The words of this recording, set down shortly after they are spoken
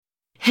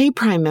Hey,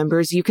 Prime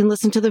members, you can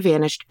listen to The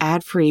Vanished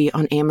ad-free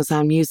on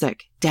Amazon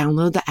Music.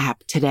 Download the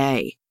app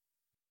today.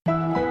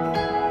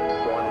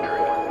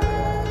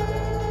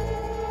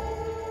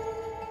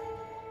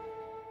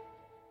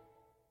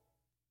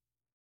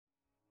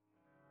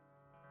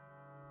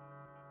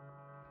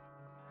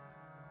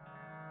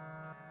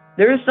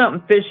 There is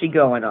something fishy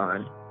going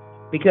on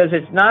because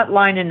it's not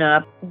lining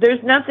up.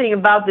 There's nothing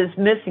about this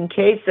missing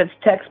case that's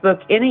textbook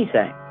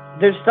anything.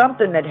 There's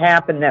something that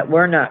happened that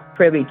we're not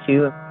privy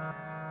to.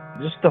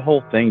 Just the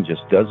whole thing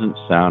just doesn't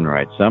sound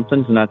right.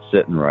 Something's not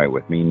sitting right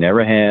with me.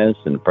 Never has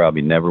and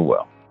probably never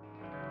will.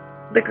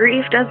 The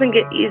grief doesn't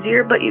get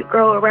easier, but you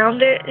grow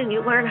around it and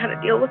you learn how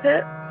to deal with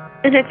it.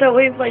 And it's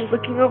always like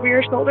looking over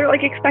your shoulder,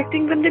 like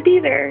expecting them to be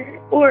there.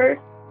 Or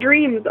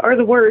dreams are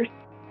the worst.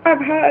 I've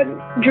had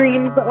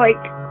dreams that like,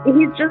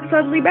 he's just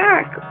suddenly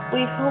back.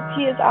 We hope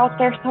he is out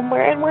there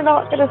somewhere and we're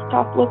not going to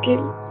stop looking.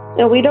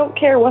 And we don't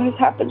care what has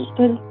happened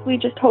since. We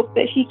just hope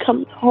that he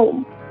comes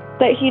home.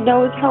 That he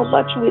knows how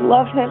much we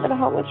love him and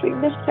how much we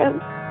miss him.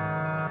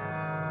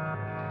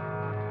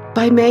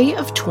 By May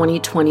of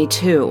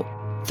 2022,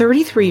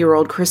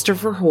 33-year-old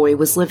Christopher Hoye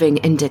was living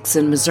in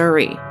Dixon,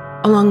 Missouri,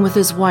 along with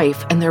his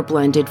wife and their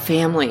blended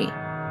family.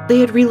 They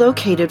had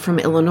relocated from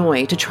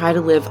Illinois to try to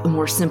live a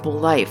more simple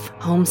life,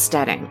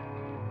 homesteading.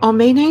 On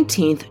May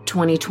 19th,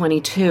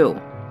 2022,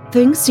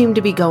 things seemed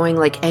to be going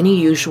like any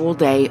usual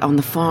day on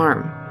the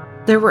farm.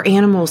 There were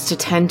animals to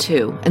tend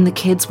to, and the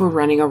kids were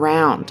running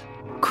around.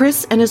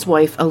 Chris and his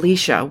wife,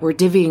 Alicia, were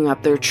divvying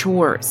up their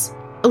chores.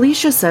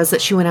 Alicia says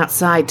that she went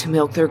outside to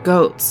milk their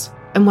goats,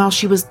 and while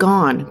she was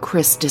gone,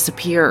 Chris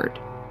disappeared.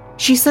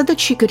 She said that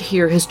she could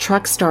hear his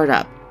truck start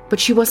up, but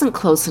she wasn't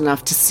close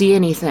enough to see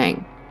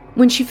anything.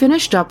 When she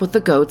finished up with the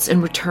goats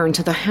and returned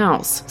to the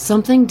house,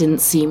 something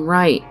didn't seem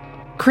right.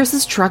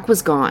 Chris's truck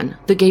was gone,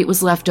 the gate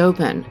was left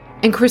open,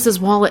 and Chris's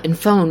wallet and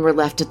phone were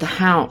left at the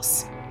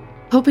house.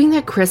 Hoping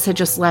that Chris had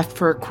just left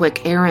for a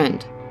quick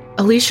errand,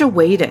 Alicia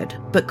waited,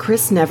 but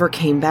Chris never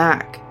came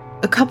back.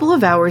 A couple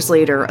of hours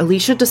later,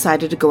 Alicia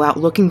decided to go out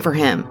looking for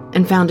him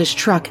and found his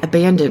truck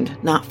abandoned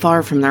not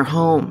far from their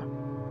home.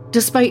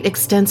 Despite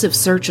extensive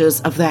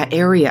searches of that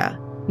area,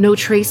 no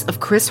trace of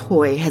Chris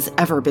Hoye has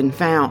ever been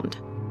found.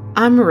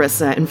 I'm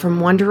Marissa, and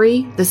from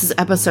Wondery, this is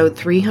episode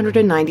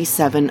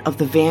 397 of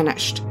The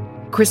Vanished,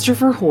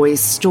 Christopher Hoye's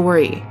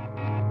story.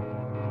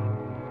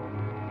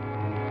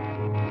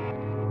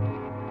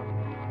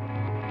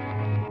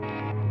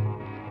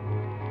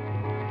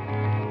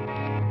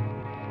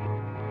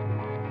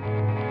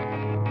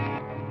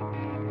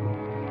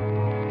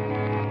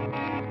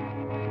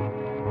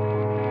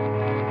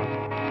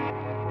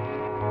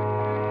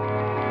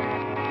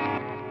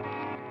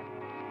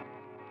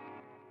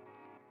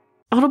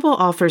 Audible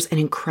offers an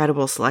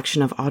incredible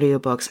selection of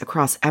audiobooks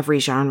across every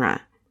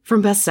genre,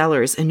 from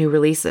bestsellers and new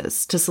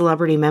releases to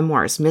celebrity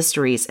memoirs,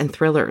 mysteries, and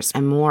thrillers,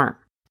 and more.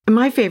 And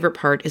my favorite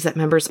part is that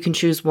members can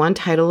choose one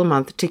title a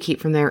month to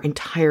keep from their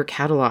entire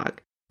catalog.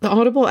 The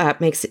Audible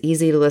app makes it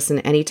easy to listen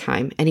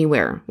anytime,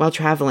 anywhere, while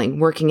traveling,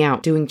 working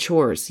out, doing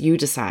chores, you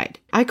decide.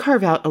 I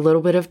carve out a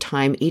little bit of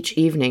time each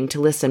evening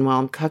to listen while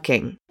I'm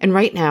cooking, and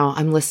right now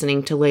I'm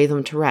listening to Lay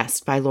Them to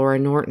Rest by Laura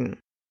Norton.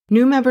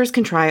 New members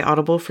can try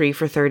Audible free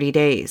for 30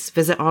 days.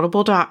 Visit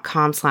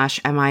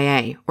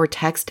audible.com/MIA or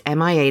text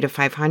MIA to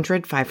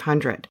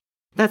 500-500.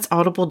 That's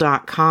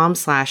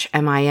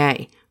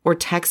audible.com/MIA or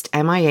text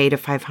MIA to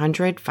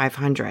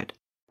 500-500.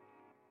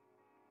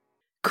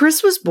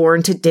 Chris was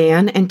born to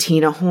Dan and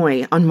Tina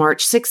Hoye on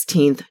March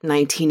 16,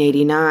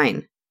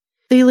 1989.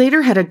 They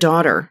later had a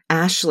daughter,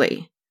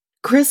 Ashley.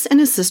 Chris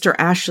and his sister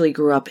Ashley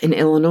grew up in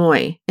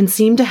Illinois and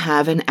seemed to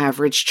have an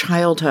average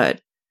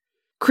childhood.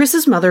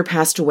 Chris's mother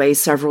passed away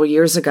several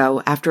years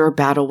ago after a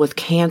battle with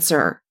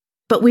cancer,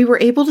 but we were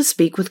able to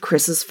speak with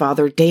Chris's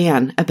father,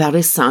 Dan, about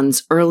his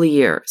son's early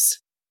years.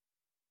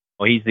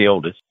 Well, he's the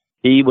oldest.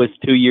 He was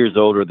 2 years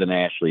older than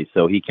Ashley,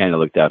 so he kind of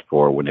looked out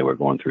for her when they were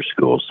going through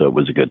school, so it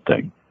was a good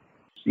thing.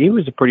 He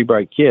was a pretty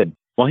bright kid.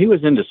 Well, he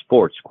was into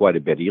sports quite a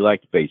bit. He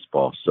liked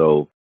baseball,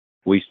 so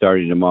we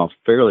started him off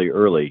fairly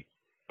early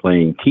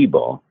playing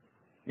t-ball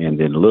and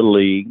then Little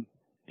League.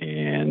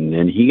 And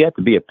then he got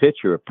to be a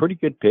pitcher, a pretty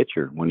good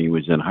pitcher when he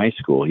was in high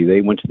school.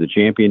 They went to the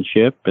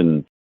championship,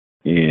 and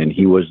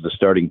he was the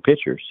starting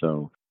pitcher.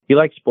 So he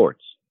liked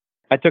sports.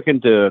 I took him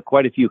to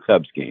quite a few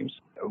Cubs games.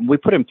 We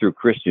put him through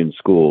Christian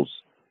schools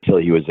until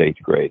he was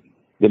 8th grade.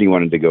 Then he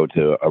wanted to go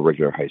to a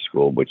regular high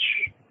school, which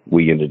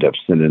we ended up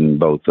sending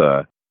both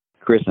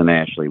Chris and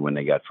Ashley when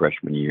they got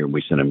freshman year.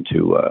 We sent him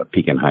to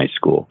Pekin High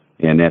School.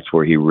 And that's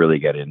where he really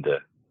got into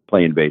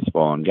playing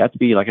baseball and got to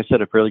be, like I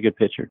said, a fairly good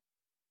pitcher.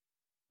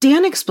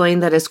 Dan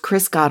explained that as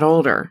Chris got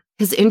older,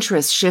 his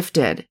interests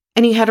shifted,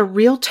 and he had a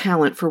real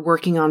talent for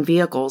working on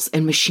vehicles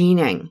and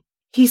machining.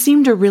 He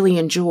seemed to really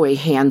enjoy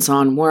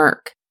hands-on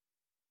work.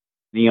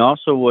 He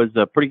also was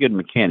a pretty good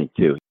mechanic,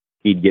 too.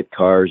 He'd get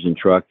cars and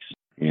trucks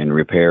and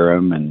repair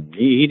them, and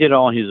he did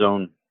all his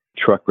own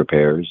truck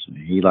repairs.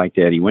 He liked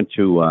that. He went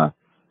to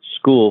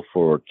school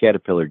for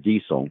Caterpillar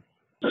Diesel,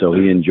 so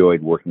he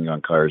enjoyed working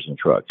on cars and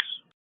trucks.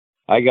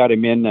 I got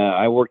him in.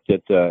 I worked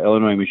at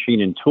Illinois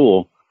Machine and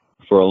Tool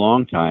for a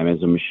long time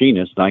as a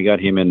machinist, and I got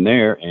him in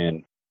there,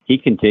 and he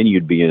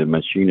continued being a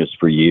machinist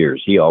for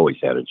years. He always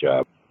had a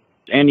job.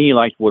 And he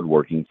liked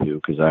woodworking, too,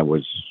 because I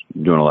was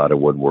doing a lot of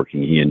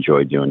woodworking. He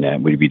enjoyed doing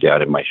that. We'd be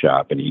down in my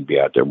shop, and he'd be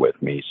out there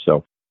with me.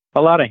 So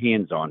a lot of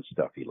hands-on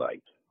stuff he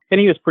liked. And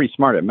he was pretty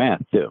smart at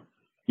math, too.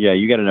 Yeah,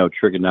 you got to know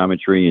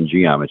trigonometry and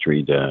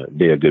geometry to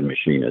be a good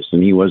machinist,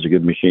 and he was a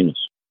good machinist.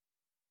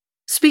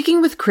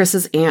 Speaking with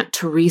Chris's aunt,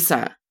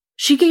 Teresa,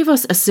 she gave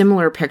us a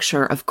similar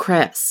picture of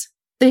Chris.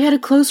 They had a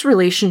close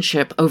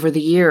relationship over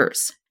the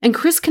years, and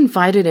Chris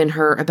confided in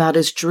her about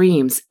his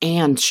dreams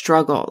and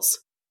struggles.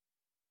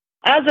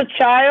 As a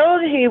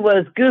child, he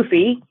was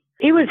goofy.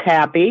 He was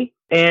happy.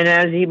 And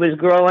as he was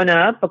growing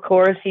up, of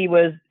course, he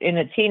was in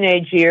the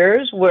teenage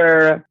years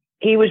where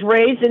he was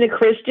raised in a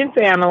Christian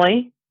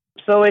family.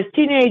 So his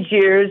teenage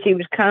years, he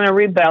was kind of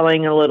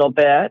rebelling a little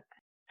bit.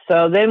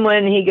 So then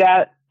when he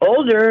got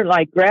older,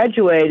 like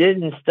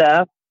graduated and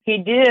stuff, he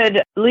did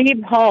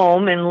leave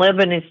home and live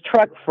in his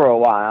truck for a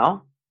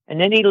while. And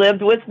then he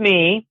lived with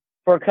me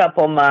for a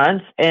couple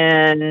months.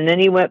 And then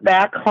he went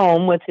back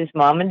home with his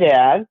mom and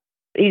dad.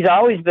 He's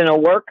always been a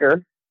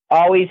worker,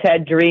 always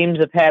had dreams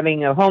of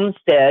having a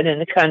homestead in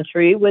the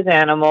country with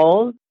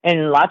animals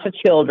and lots of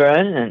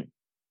children. And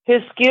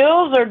his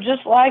skills are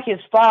just like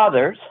his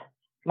father's,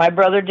 my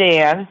brother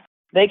Dan.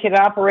 They can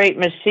operate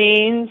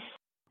machines.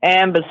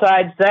 And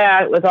besides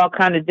that, with all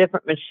kinds of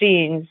different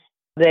machines,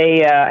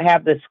 they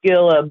have the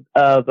skill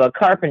of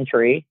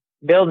carpentry,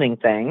 building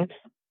things.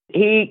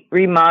 He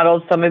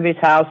remodeled some of his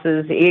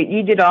houses.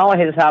 He did all of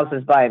his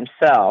houses by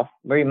himself,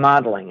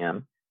 remodeling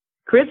them.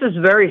 Chris is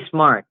very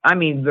smart. I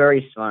mean,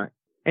 very smart.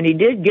 And he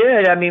did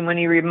good. I mean, when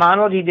he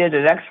remodeled, he did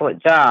an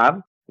excellent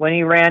job. When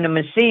he ran the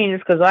machines,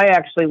 because I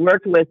actually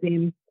worked with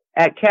him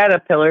at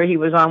Caterpillar, he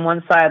was on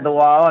one side of the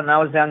wall and I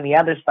was on the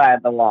other side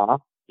of the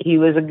wall. He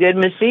was a good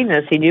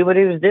machinist. He knew what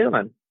he was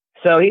doing.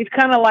 So he's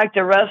kind of like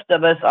the rest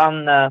of us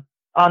on the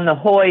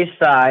Hoye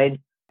side.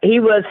 He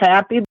was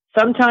happy.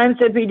 Sometimes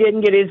if he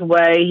didn't get his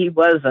way, he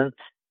wasn't.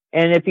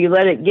 And if you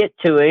let it get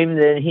to him,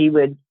 then he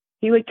would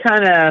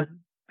kind of,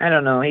 I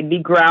don't know, he'd be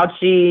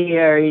grouchy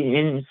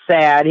and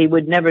sad. He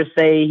would never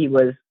say he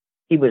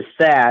was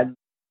sad.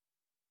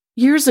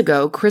 Years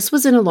ago, Chris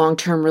was in a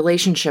long-term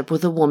relationship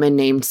with a woman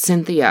named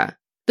Cynthia.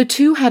 The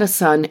two had a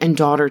son and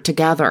daughter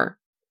together.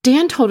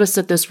 Dan told us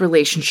that this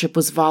relationship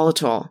was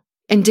volatile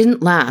and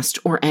didn't last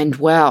or end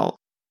well.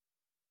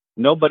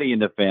 Nobody in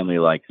the family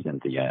liked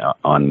Cynthia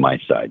on my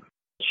side.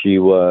 She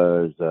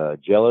was a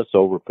jealous,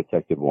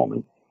 overprotective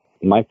woman.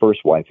 My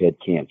first wife had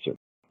cancer,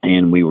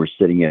 and we were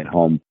sitting at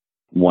home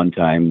one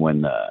time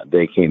when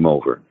they came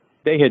over.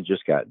 They had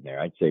just gotten there,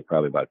 I'd say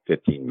probably about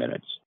 15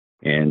 minutes.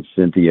 And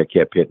Cynthia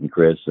kept hitting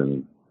Chris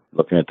and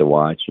looking at the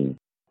watch and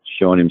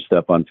showing him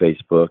stuff on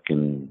Facebook.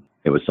 And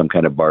it was some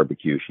kind of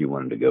barbecue she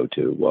wanted to go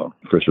to. Well,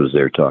 Chris was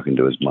there talking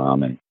to his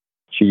mom, and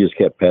she just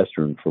kept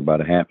pestering for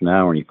about a half an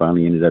hour. And he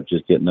finally ended up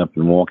just getting up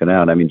and walking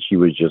out. I mean, she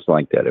was just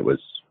like that. It was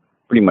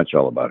pretty much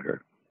all about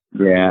her.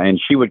 Yeah, and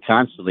she would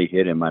constantly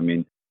hit him. I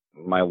mean,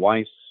 my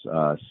wife's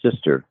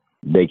sister,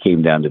 they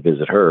came down to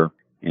visit her.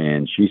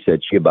 And she said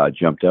she about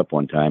jumped up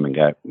one time and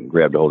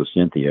grabbed a hold of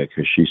Cynthia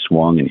because she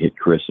swung and hit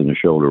Chris in the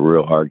shoulder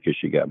real hard because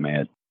she got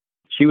mad.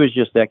 She was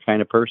just that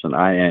kind of person.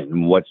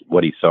 And what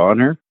he saw in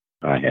her,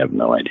 I have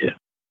no idea.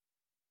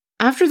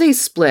 After they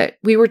split,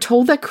 we were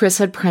told that Chris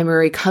had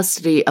primary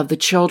custody of the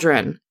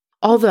children.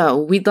 Although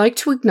we'd like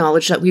to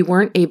acknowledge that we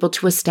weren't able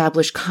to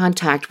establish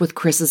contact with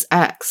Chris's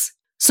ex,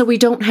 so we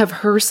don't have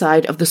her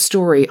side of the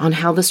story on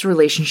how this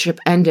relationship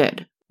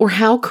ended or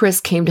how Chris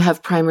came to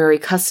have primary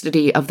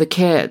custody of the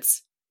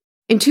kids.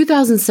 In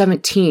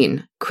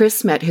 2017,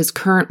 Chris met his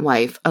current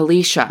wife,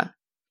 Alicia.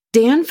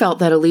 Dan felt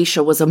that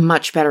Alicia was a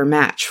much better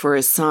match for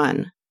his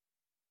son.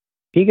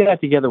 He got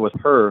together with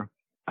her,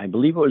 I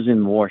believe it was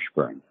in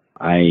Washburn.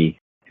 I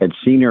had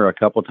seen her a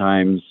couple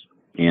times,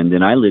 and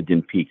then I lived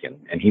in Pekin,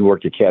 and he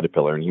worked at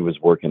Caterpillar, and he was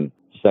working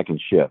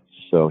second shift.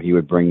 So he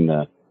would bring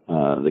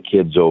the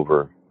kids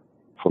over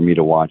for me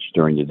to watch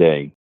during the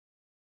day.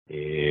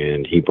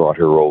 And he brought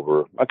her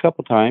over a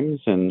couple times,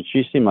 and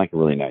she seemed like a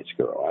really nice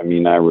girl. I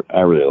mean, I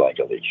really like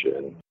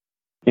Alicia.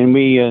 And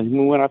we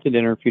went out to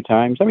dinner a few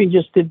times. I mean,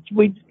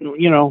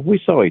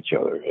 we saw each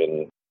other,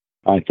 and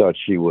I thought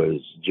she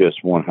was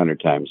just 100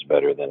 times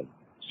better than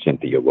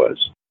Cynthia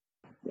was.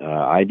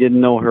 I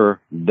didn't know her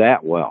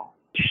that well.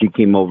 She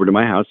came over to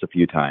my house a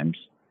few times,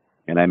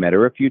 and I met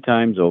her a few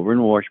times over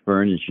in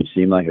Washburn, and she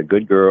seemed like a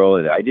good girl.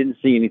 And I didn't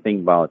see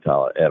anything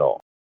volatile at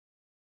all.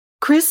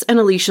 Chris and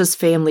Alicia's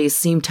families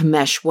seemed to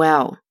mesh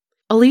well.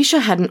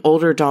 Alicia had an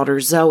older daughter,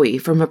 Zoe,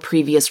 from a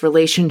previous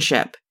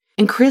relationship,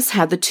 and Chris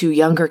had the two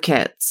younger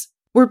kids.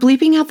 We're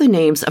bleeping out the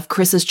names of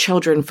Chris's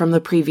children from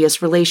the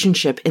previous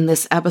relationship in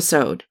this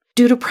episode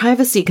due to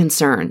privacy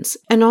concerns,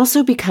 and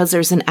also because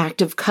there's an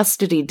active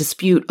custody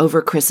dispute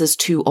over Chris's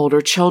two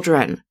older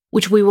children,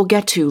 which we will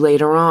get to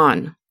later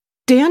on.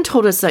 Dan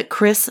told us that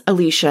Chris,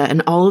 Alicia,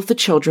 and all of the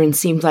children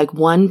seemed like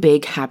one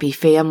big happy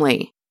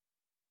family.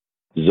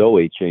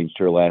 Zoe changed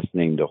her last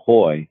name to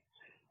Hoye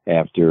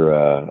after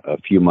a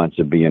few months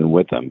of being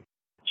with him.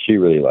 She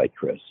really liked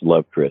Chris,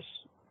 loved Chris.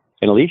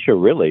 And Alicia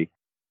really,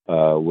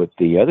 with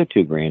the other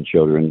two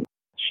grandchildren,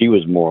 she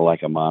was more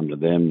like a mom to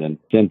them than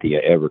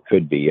Cynthia ever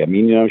could be. I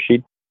mean,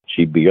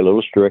 she'd be a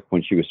little strict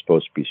when she was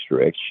supposed to be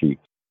strict. She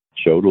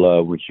showed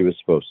love when she was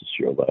supposed to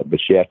show love, but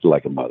she acted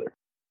like a mother.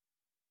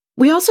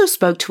 We also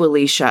spoke to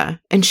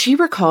Alicia, and she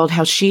recalled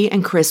how she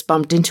and Chris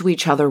bumped into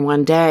each other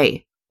one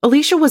day.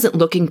 Alicia wasn't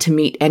looking to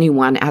meet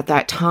anyone at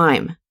that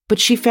time, but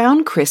she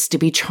found Chris to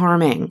be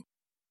charming.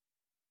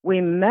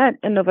 We met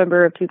in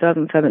November of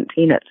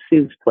 2017 at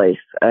Sue's place.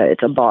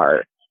 It's a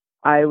bar.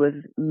 I was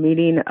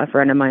meeting a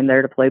friend of mine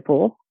there to play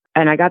pool,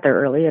 and I got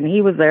there early, and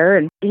he was there,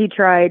 and he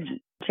tried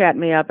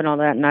chatting me up and all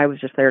that, and I was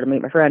just there to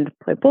meet my friend to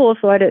play pool,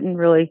 so I didn't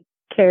really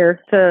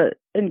care to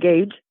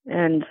engage,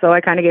 and so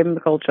I kind of gave him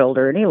the cold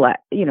shoulder, and he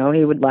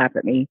would laugh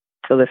at me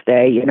to this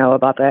day,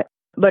 about that.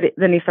 But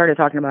then he started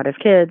talking about his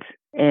kids,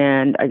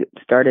 and I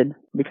started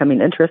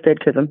becoming interested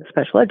because I'm a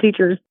special ed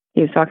teacher.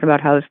 He was talking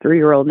about how his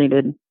 3-year-old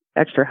needed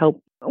extra help.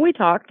 We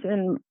talked,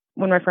 and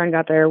when my friend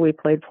got there, we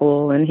played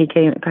pool, and he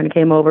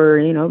came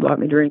over, bought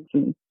me drinks,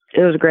 and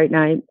it was a great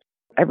night.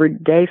 Every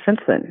day since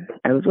then,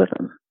 I was with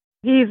him.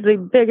 He's the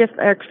biggest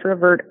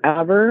extrovert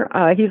ever.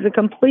 He's the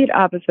complete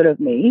opposite of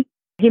me.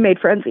 He made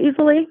friends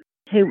easily.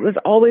 He was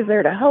always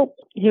there to help.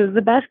 He was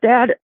the best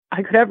dad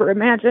I could ever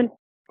imagine.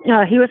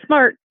 He was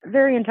smart,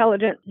 very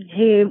intelligent.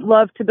 He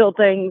loved to build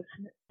things,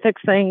 fix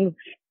things.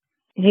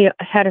 He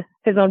had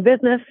his own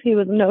business. He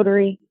was a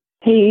notary.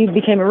 He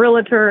became a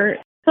realtor.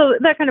 So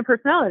that kind of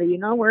personality,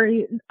 where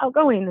he's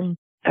outgoing and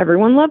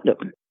everyone loved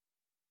him.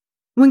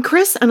 When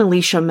Chris and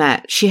Alicia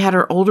met, she had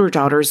her older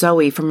daughter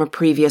Zoe from a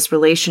previous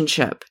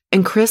relationship,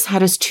 and Chris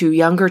had his 2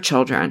 younger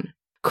children.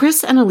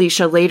 Chris and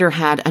Alicia later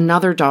had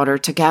another daughter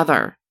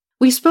together.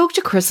 We spoke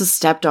to Chris's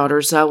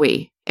stepdaughter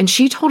Zoe, and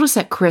she told us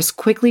that Chris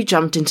quickly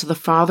jumped into the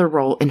father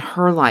role in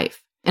her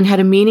life and had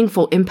a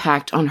meaningful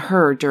impact on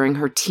her during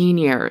her teen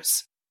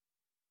years.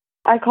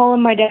 I call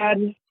him my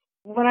dad.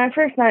 When I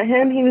first met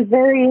him, he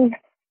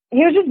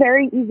was just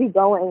very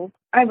easygoing.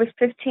 I was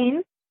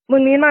 15.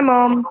 When me and my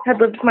mom had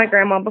lived with my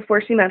grandma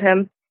before she met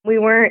him, we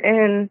weren't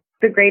in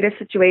the greatest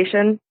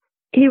situation.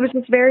 He was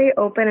just very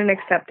open and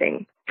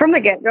accepting. From the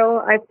get-go,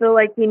 I feel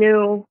like he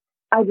knew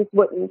I just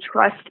wouldn't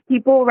trust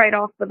people right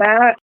off the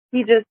bat.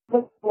 He just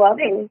was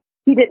loving.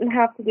 He didn't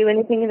have to do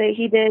anything that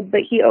he did,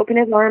 but he opened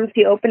his arms,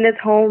 he opened his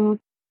home.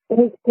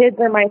 His kids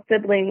are my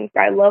siblings.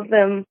 I love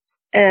them,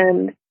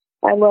 and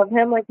I love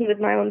him like he was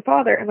my own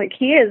father, like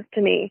he is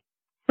to me.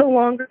 The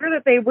longer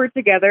that they were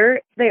together,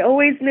 they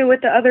always knew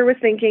what the other was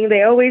thinking.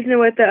 They always knew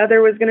what the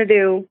other was going to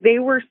do. They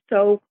were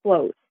so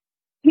close.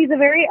 He's a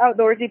very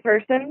outdoorsy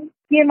person.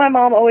 He and my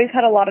mom always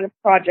had a lot of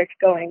projects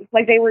going.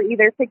 Like they were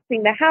either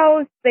fixing the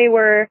house, they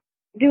were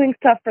doing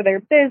stuff for their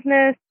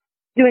business,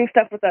 doing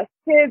stuff with us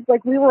kids.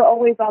 Like we were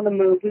always on the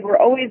move. We were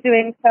always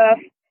doing stuff.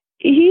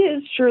 He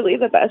is truly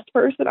the best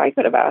person I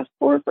could have asked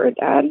for a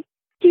dad.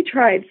 He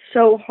tried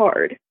so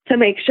hard to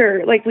make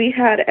sure like we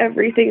had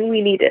everything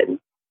we needed.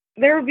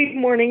 There would be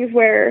mornings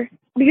where,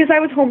 because I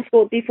was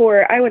homeschooled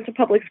before I went to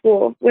public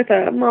school with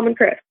Mom and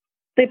Chris,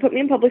 they put me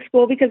in public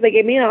school because they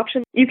gave me an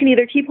option. You can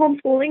either keep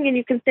homeschooling and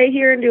you can stay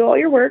here and do all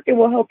your work and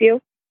we'll help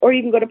you, or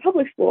you can go to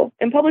public school.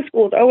 And public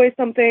school is always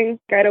something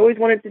I'd always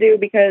wanted to do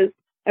because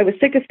I was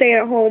sick of staying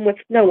at home with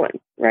no one,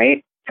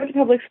 right? I went to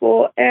public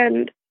school,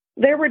 and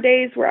there were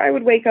days where I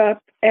would wake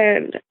up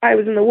and I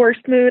was in the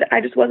worst mood.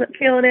 I just wasn't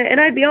feeling it. And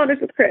I'd be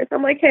honest with Chris.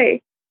 I'm like,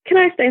 hey, can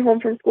I stay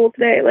home from school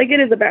today? Like, it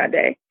is a bad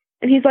day.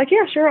 And he's like,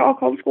 yeah, sure, I'll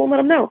call the school and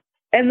let him know.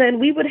 And then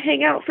we would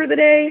hang out for the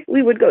day.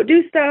 We would go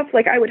do stuff.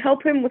 Like, I would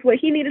help him with what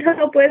he needed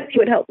help with. He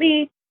would help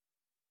me.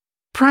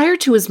 Prior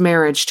to his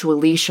marriage to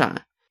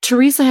Alicia,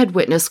 Teresa had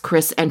witnessed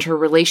Chris enter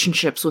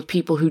relationships with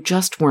people who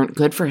just weren't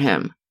good for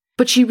him.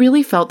 But she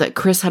really felt that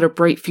Chris had a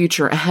bright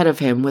future ahead of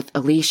him with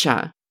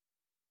Alicia.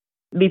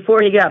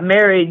 Before he got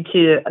married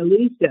to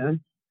Alicia,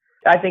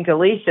 I think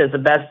Alicia is the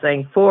best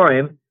thing for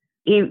him.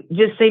 He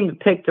just seemed to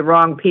pick the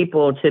wrong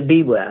people to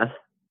be with.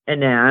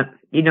 And that,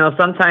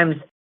 sometimes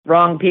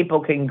wrong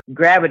people can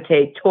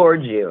gravitate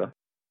towards you.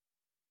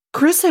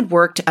 Chris had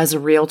worked as a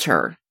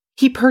realtor.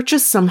 He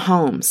purchased some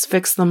homes,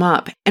 fixed them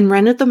up, and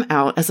rented them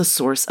out as a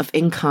source of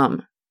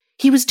income.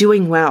 He was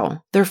doing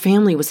well. Their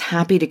family was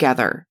happy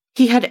together.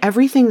 He had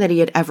everything that he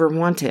had ever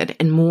wanted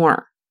and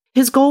more.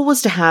 His goal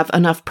was to have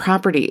enough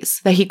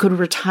properties that he could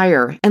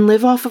retire and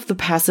live off of the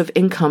passive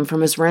income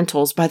from his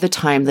rentals by the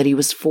time that he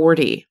was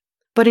 40.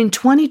 But in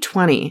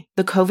 2020,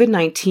 the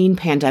COVID-19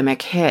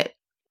 pandemic hit.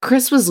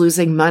 Chris was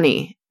losing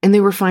money, and they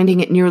were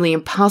finding it nearly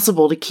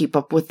impossible to keep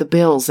up with the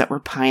bills that were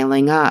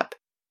piling up.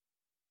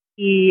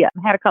 He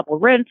had a couple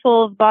of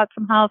rentals, bought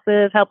some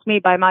houses, helped me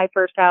buy my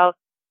first house.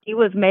 He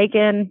was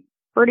making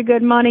pretty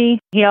good money.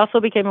 He also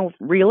became a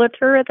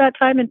realtor at that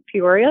time in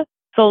Peoria.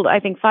 Sold,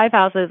 I think, 5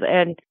 houses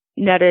and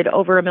netted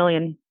over $1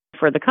 million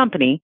for the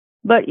company.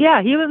 But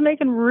yeah, he was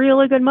making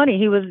really good money.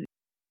 He was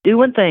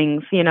doing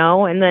things,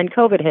 and then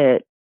COVID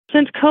hit.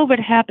 Since COVID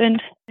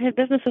happened, his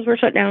businesses were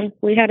shut down.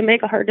 We had to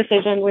make a hard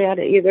decision. We had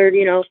to either,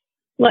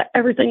 let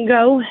everything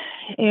go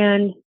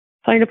and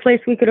find a place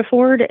we could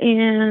afford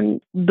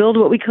and build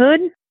what we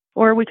could,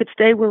 or we could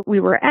stay where we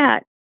were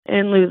at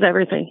and lose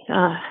everything.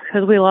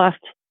 Because we lost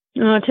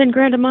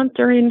 $10,000 a month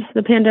during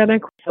the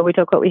pandemic. So we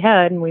took what we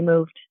had and we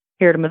moved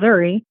here to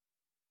Missouri.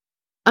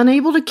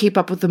 Unable to keep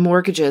up with the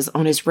mortgages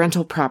on his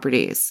rental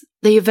properties,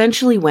 they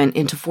eventually went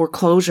into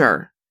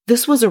foreclosure.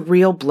 This was a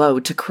real blow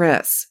to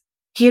Chris.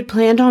 He had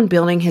planned on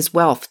building his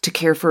wealth to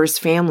care for his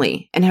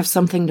family and have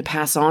something to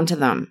pass on to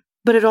them,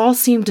 but it all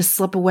seemed to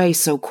slip away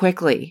so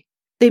quickly.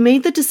 They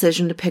made the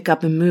decision to pick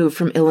up and move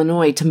from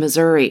Illinois to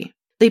Missouri.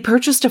 They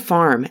purchased a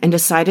farm and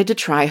decided to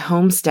try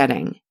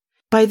homesteading.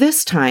 By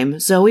this time,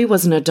 Zoe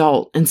was an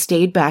adult and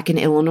stayed back in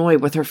Illinois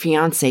with her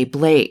fiancé,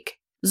 Blake.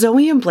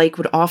 Zoe and Blake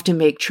would often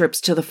make trips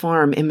to the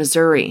farm in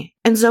Missouri,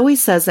 and Zoe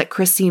says that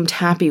Chris seemed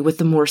happy with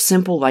the more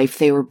simple life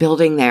they were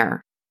building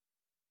there.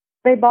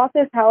 They bought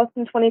this house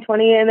in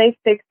 2020 and they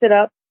fixed it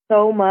up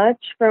so much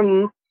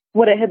from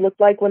what it had looked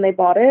like when they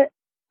bought it.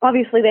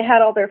 Obviously, they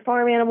had all their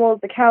farm animals,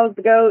 the cows,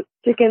 the goats,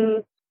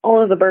 chickens,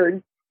 all of the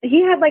birds.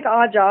 He had like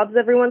odd jobs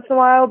every once in a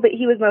while, but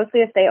he was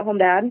mostly a stay-at-home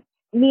dad.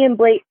 Me and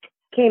Blake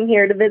came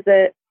here to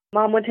visit.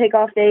 Mom would take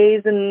off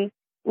days and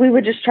we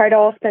would just try to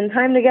all spend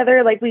time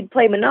together. Like we'd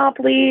play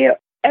Monopoly.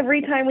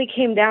 Every time we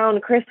came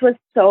down, Chris was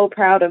so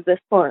proud of this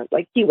farm.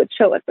 Like he would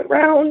show us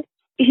around.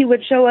 He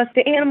would show us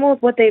the animals,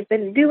 what they've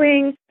been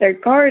doing, their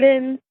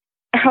gardens,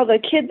 how the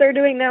kids are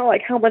doing now,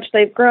 like how much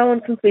they've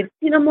grown since we'd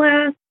seen them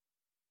last.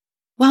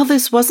 While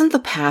this wasn't the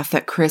path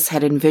that Chris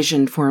had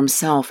envisioned for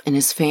himself and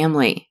his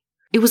family,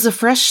 it was a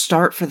fresh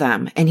start for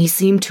them and he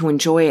seemed to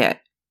enjoy it.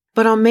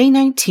 But on May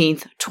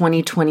 19th,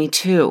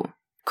 2022,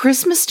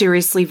 Chris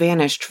mysteriously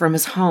vanished from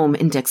his home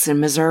in Dixon,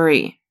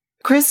 Missouri.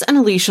 Chris and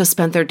Alicia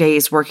spent their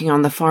days working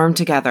on the farm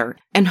together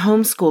and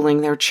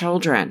homeschooling their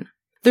children.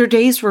 Their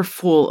days were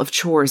full of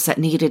chores that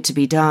needed to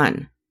be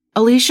done.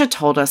 Alicia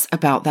told us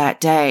about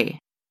that day.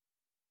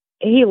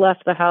 He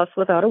left the house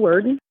without a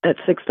word at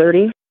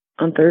 6:30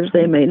 on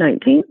Thursday, May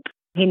 19th.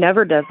 He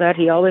never does that.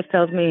 He always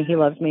tells me he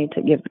loves me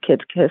to give the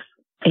kids a kiss.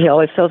 He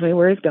always tells me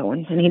where he's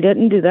going, and he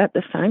didn't do that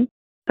this time.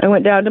 I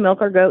went down to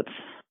milk our goats,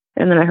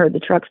 and then I heard the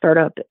truck start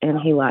up, and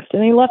he left.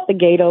 And he left the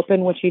gate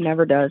open, which he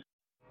never does.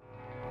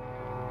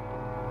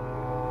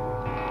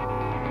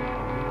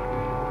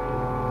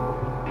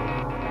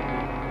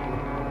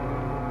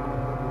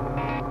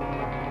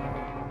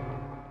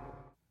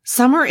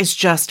 Summer is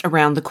just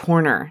around the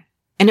corner,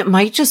 and it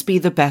might just be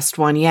the best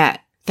one yet,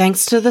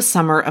 thanks to the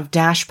Summer of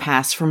Dash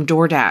Pass from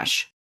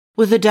DoorDash.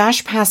 With a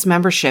Dash Pass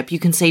membership, you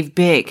can save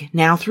big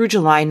now through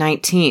July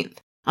 19th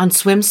on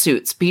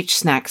swimsuits, beach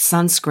snacks,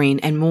 sunscreen,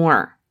 and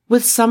more.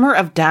 With Summer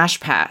of Dash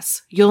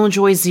Pass, you'll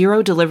enjoy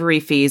 0 delivery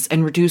fees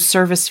and reduced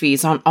service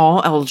fees on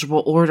all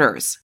eligible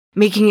orders,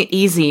 making it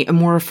easy and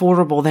more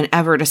affordable than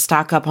ever to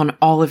stock up on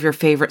all of your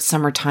favorite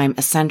summertime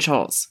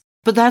essentials.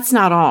 But that's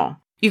not all.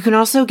 You can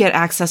also get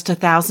access to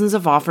thousands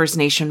of offers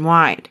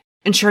nationwide,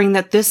 ensuring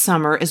that this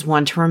summer is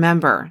one to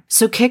remember.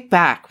 So kick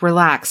back,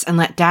 relax, and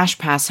let Dash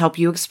Pass help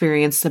you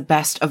experience the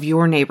best of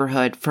your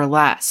neighborhood for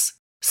less.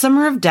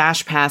 Summer of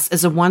Dash Pass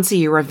is a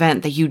once-a-year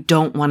event that you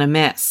don't want to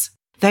miss.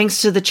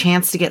 Thanks to the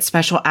chance to get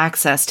special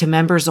access to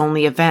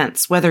members-only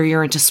events, whether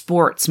you're into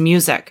sports,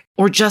 music,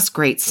 or just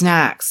great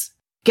snacks.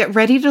 Get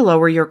ready to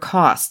lower your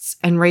costs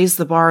and raise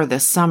the bar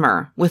this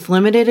summer with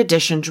limited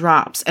edition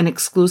drops and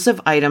exclusive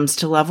items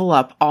to level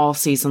up all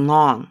season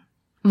long.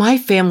 My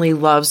family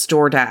loves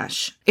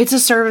DoorDash. It's a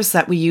service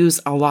that we use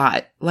a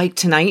lot. Like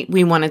tonight,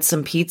 we wanted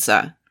some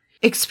pizza.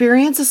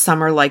 Experience a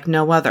summer like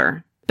no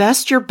other.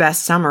 Best your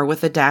best summer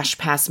with a Dash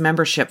Pass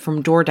membership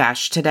from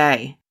DoorDash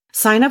today.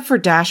 Sign up for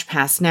Dash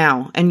Pass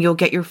now and you'll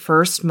get your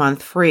first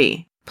month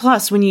free.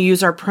 Plus, when you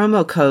use our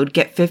promo code,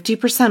 get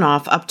 50%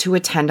 off up to a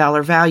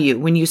 $10 value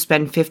when you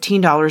spend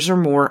 $15 or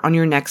more on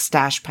your next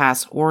Dash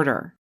Pass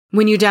order.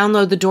 When you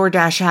download the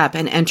DoorDash app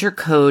and enter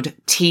code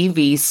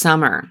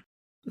TVSummer.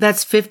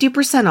 That's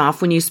 50% off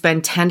when you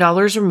spend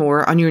 $10 or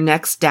more on your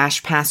next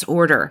Dash Pass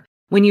order.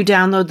 When you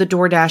download the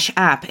DoorDash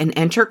app and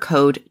enter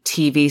code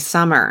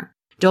TVSummer.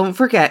 Don't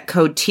forget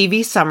code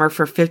TVSummer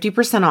for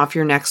 50% off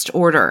your next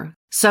order.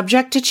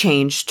 Subject to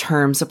change,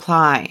 terms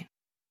apply.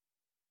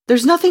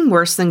 There's nothing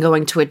worse than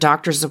going to a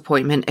doctor's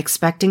appointment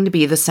expecting to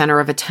be the center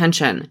of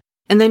attention,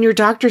 and then your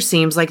doctor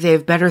seems like they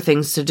have better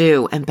things to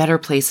do and better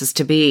places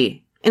to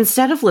be.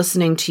 Instead of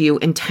listening to you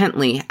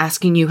intently,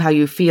 asking you how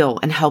you feel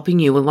and helping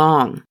you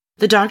along,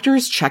 the doctor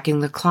is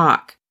checking the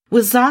clock.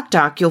 With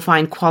ZocDoc, you'll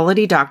find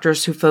quality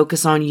doctors who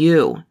focus on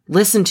you,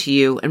 listen to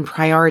you, and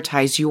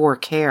prioritize your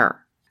care.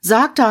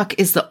 ZocDoc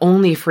is the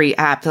only free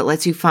app that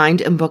lets you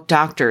find and book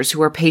doctors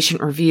who are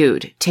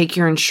patient-reviewed, take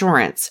your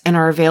insurance, and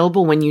are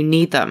available when you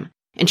need them,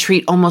 and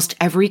treat almost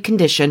every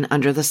condition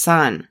under the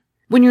sun.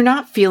 When you're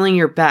not feeling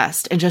your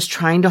best and just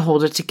trying to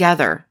hold it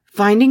together,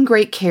 finding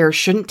great care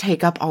shouldn't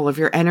take up all of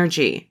your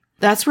energy.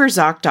 That's where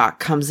ZocDoc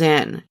comes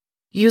in.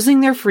 Using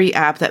their free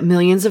app that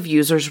millions of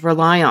users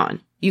rely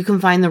on, you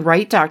can find the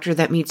right doctor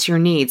that meets your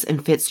needs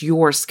and fits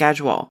your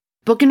schedule.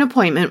 Book an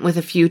appointment with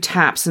a few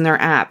taps in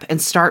their app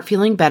and start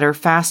feeling better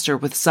faster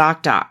with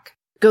ZocDoc.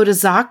 Go to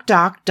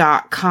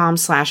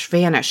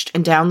ZocDoc.com/vanished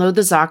and download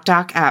the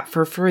ZocDoc app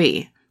for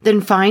free.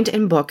 Then find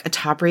and book a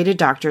top-rated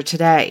doctor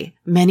today.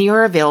 Many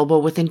are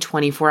available within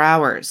 24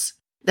 hours.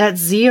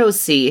 That's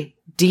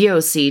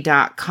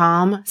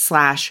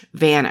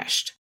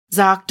ZocDoc.com/vanished.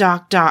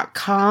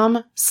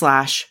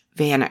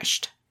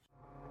 ZocDoc.com/vanished.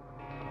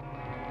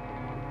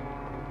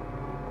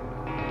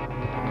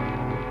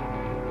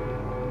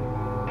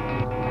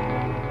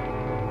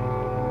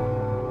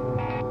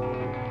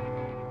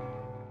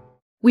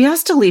 We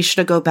asked Alicia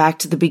to go back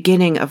to the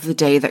beginning of the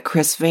day that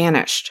Chris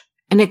vanished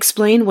and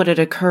explain what had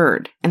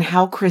occurred and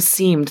how Chris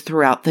seemed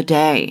throughout the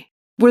day.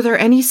 Were there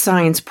any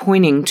signs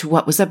pointing to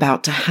what was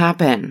about to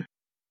happen?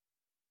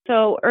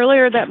 So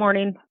earlier that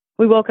morning,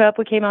 we woke up,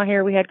 we came out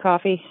here, we had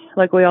coffee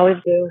like we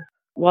always do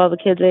while the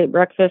kids ate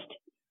breakfast.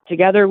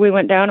 Together we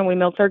went down and we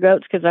milked our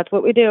goats because that's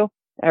what we do.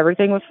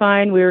 Everything was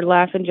fine. We were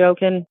laughing,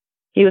 joking.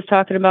 He was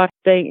talking about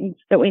things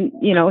that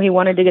he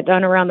wanted to get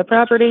done around the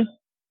property.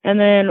 And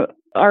then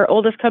our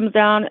oldest comes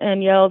down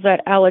and yells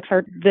at Alex,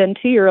 our then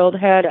 2-year-old,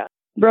 had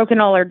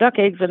broken all our duck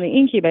eggs in the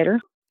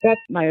incubator.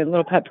 That's my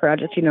little pet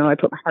project. I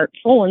put my heart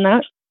and soul in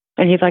that.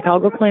 And he's like,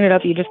 I'll go clean it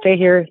up. You just stay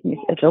here.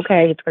 It's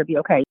okay. It's going to be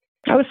okay.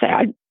 I was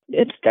sad.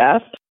 It's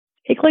death.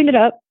 He cleaned it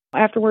up.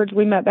 Afterwards,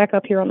 we met back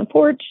up here on the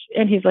porch.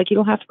 And he's like, you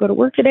don't have to go to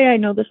work today. I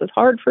know this is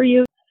hard for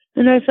you.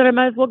 And I said, I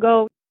might as well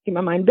go keep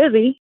my mind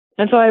busy.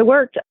 And so I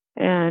worked.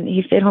 And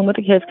he stayed home with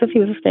the kids because he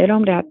was a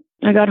stay-at-home dad.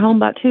 I got home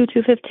about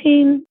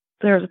 2:15.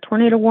 There was a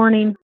tornado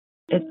warning.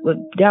 It was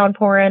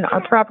downpouring.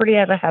 Our property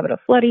has a habit of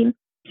flooding.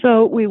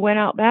 So we went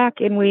out back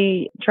and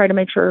we tried to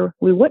make sure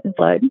we wouldn't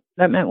flood.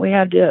 That meant we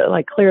had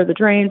to clear the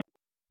drains.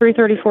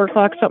 3:30, 4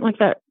 o'clock, something like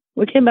that.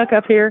 We came back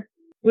up here.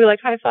 We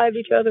high-fived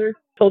each other,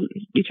 told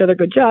each other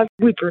good job.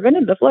 We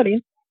prevented the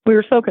flooding. We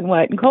were soaking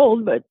wet and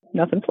cold, but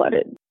nothing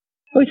flooded.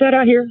 We sat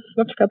out here,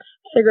 smoked a couple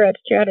cigarettes,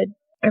 chatted.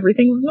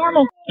 Everything was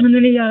normal. And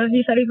then he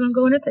said he was going to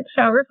go in and take a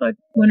shower. So I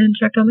went in and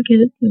checked on the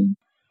kids. And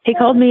he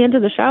called me into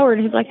the shower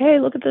and he's like, hey,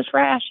 look at this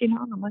rash, And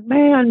I'm like,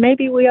 man,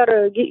 maybe we ought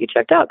to get you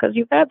checked out because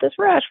you've had this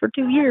rash for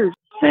 2 years.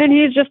 And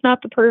he's just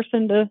not the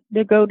person to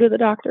go to the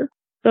doctor.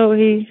 So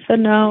he said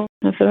no.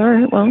 I said, all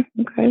right, well,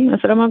 okay. I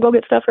said, I'm going to go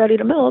get stuff ready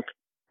to milk.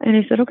 And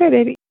he said, okay,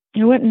 baby.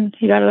 He went and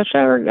he got out of the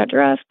shower, got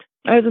dressed.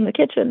 I was in the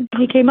kitchen.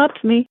 He came up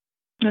to me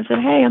and I said,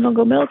 hey, I'm going to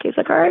go milk. He's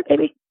like, all right,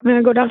 baby. I'm going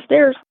to go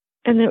downstairs.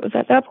 And it was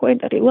at that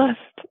point that he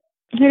left.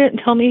 He didn't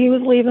tell me he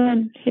was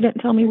leaving. He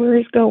didn't tell me where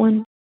he's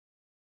going.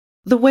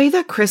 The way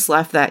that Chris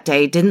left that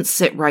day didn't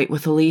sit right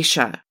with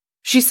Alicia.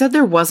 She said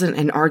there wasn't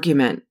an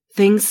argument.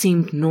 Things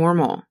seemed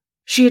normal.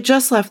 She had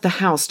just left the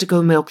house to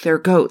go milk their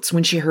goats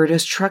when she heard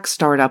his truck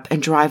start up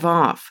and drive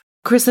off.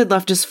 Chris had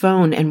left his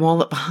phone and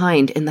wallet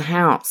behind in the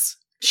house.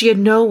 She had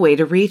no way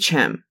to reach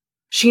him.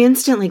 She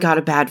instantly got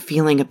a bad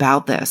feeling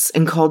about this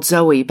and called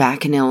Zoe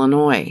back in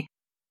Illinois.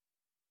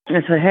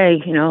 I said,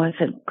 hey, I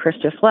said, Chris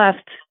just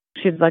left.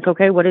 She's like,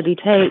 okay, what did he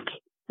take?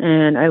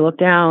 And I looked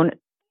down.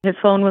 His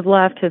phone was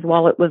left. His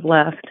wallet was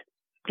left.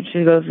 And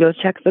she goes, go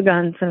check the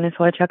guns. And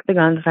so I checked the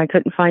guns. I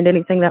couldn't find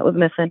anything that was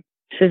missing.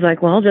 She's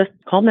like, well, just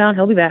calm down.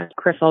 He'll be back.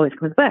 Chris always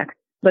comes back.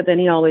 But then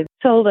he always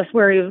told us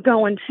where he was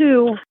going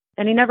to.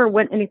 And he never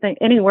went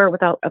anywhere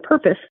without a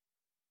purpose.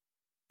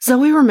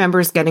 Zoe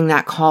remembers getting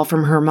that call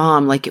from her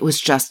mom like it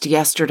was just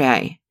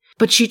yesterday.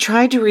 But she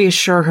tried to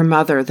reassure her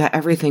mother that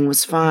everything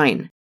was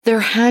fine. There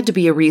had to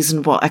be a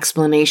reasonable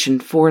explanation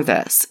for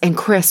this, and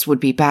Chris would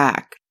be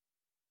back.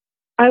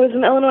 I was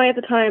in Illinois at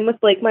the time with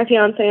my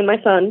fiance and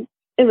my son.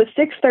 It was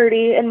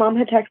 6:30 and Mom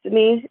had texted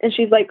me and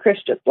she's like, Chris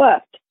just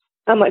left.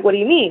 I'm like, what do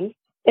you mean?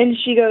 And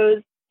she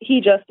goes,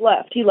 he just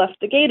left. He left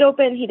the gate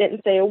open. He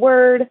didn't say a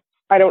word.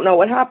 I don't know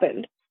what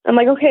happened. I'm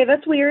like, okay,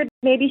 that's weird.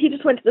 Maybe he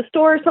just went to the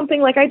store or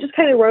something. I just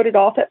kind of wrote it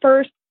off at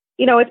first.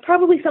 It's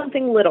probably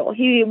something little.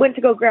 He went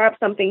to go grab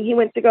something. He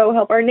went to go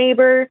help our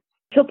neighbor.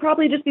 He'll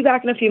probably just be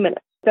back in a few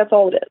minutes. That's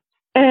all it is.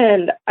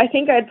 And I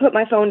think I'd put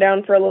my phone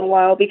down for a little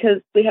while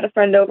because we had a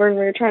friend over and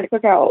we were trying to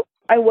cook out.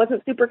 I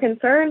wasn't super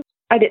concerned.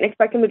 I didn't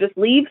expect him to just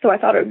leave, so I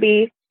thought it would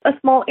be a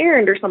small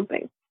errand or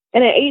something.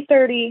 And at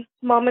 8:30,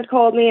 Mom had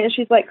called me and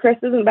she's like, Chris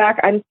isn't back.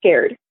 I'm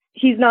scared.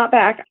 He's not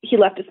back. He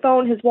left his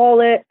phone, his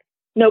wallet.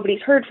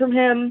 Nobody's heard from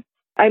him.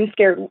 I'm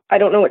scared. I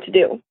don't know what to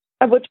do.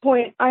 At which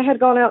point I had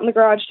gone out in the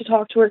garage to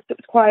talk to her because it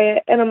was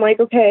quiet. And I'm like,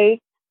 okay,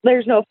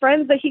 there's no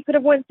friends that he could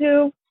have went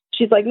to.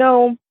 She's like,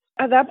 no.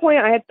 At that point,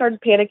 I had started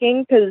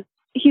panicking because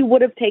he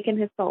would have taken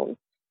his phone.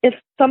 If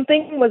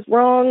something was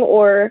wrong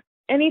or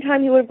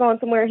anytime he would have gone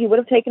somewhere, he would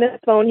have taken his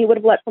phone. He would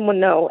have let someone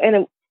know.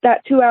 And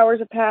that 2 hours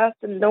had passed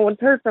and no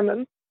one's heard from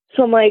him.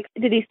 So I'm like,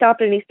 did he stop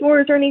at any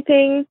stores or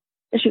anything?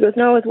 And she goes,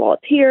 no, his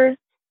wallet's here.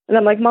 And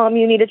I'm like, Mom,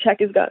 you need to check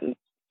his guns.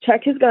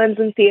 Check his guns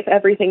and see if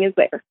everything is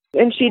there.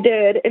 And she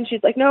did. And she's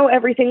like, no,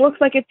 everything looks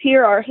like it's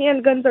here. Our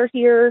handguns are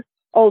here.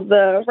 All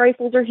the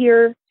rifles are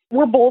here.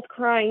 We're both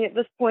crying at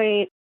this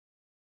point.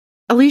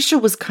 Alicia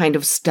was kind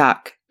of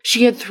stuck.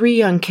 She had 3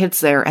 young kids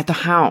there at the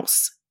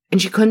house,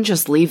 and she couldn't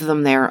just leave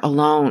them there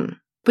alone.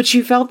 But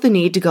she felt the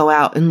need to go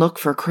out and look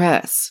for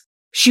Chris.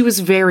 She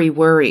was very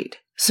worried,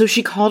 so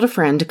she called a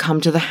friend to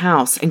come to the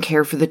house and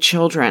care for the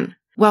children.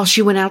 while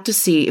she went out to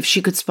see if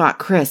she could spot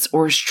Chris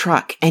or his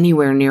truck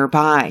anywhere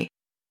nearby.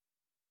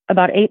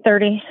 About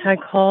 8:30, I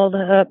called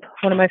up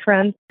one of my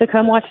friends to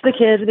come watch the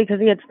kids because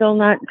he had still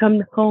not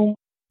come home,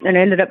 and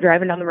I ended up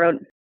driving down the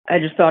road. I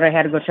just thought I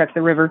had to go check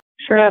the river.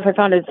 Sure enough, I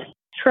found his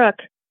truck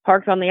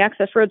parked on the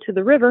access road to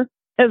the river.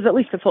 It was at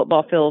least a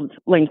football field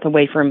length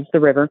away from the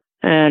river,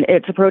 and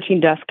it's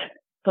approaching dusk.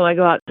 So I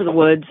go out to the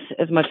woods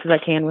as much as I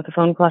can with a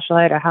phone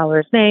flashlight. I holler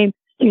his name.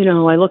 I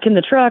look in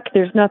the truck.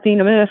 There's nothing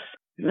amiss.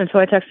 And so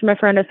I texted my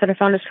friend. I said, I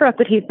found his truck,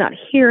 but he's not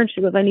here. And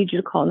she goes, I need you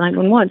to call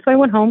 911. So I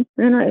went home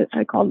and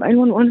I called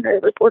 911.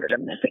 I reported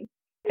him missing.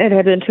 It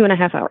had been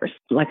 2.5 hours.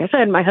 Like I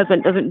said, my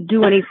husband doesn't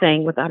do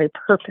anything without a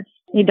purpose.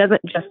 He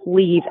doesn't just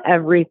leave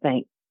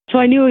everything. So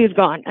I knew he was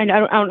gone. And I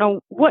don't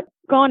know what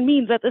gone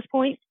means at this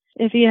point.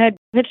 If he had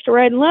hitched a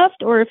ride and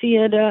left, or if he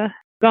had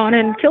gone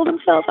and killed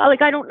himself.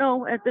 I don't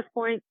know at this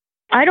point.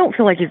 I don't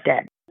feel like he's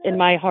dead. In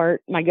my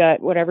heart, my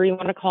gut, whatever you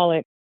want to call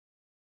it.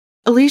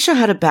 Alicia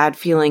had a bad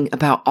feeling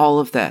about all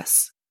of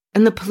this,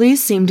 and the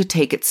police seemed to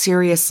take it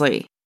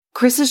seriously.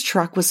 Chris's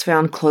truck was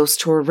found close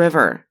to a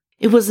river.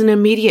 It was an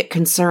immediate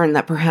concern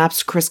that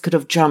perhaps Chris could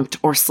have jumped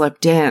or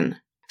slipped in,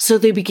 so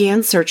they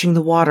began searching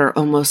the water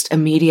almost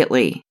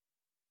immediately.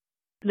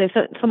 They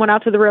sent someone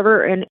out to the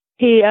river, and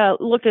he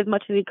looked as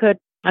much as he could,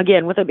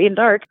 again, with it being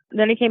dark.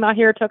 Then he came out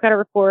here, took out a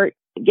report,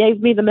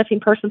 gave me the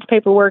missing persons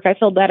paperwork. I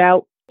filled that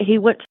out. He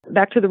went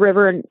back to the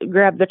river and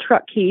grabbed the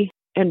truck key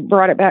and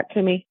brought it back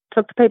to me,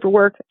 took the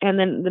paperwork, and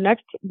then the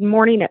next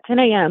morning at 10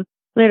 a.m.,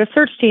 we had a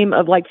search team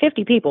of like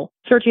 50 people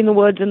searching the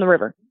woods and the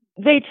river.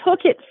 They took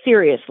it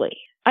seriously.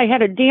 I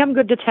had a damn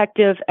good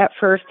detective at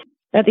first.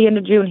 At the end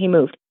of June, he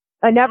moved.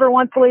 I never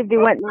once believed he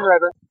went in the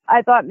river.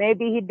 I thought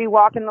maybe he'd be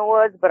walking the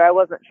woods, but I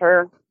wasn't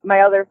sure.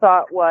 My other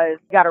thought was,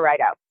 got to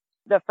ride out.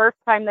 The first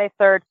time they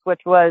searched,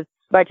 which was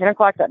by 10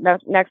 o'clock that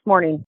next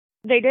morning,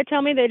 they did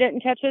tell me they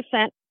didn't catch his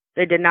scent.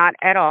 They did not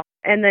at all.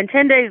 And then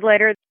 10 days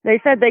later, they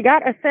said they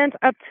got a scent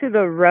up to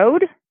the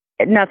road.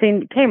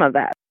 Nothing came of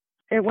that.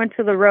 It went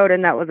to the road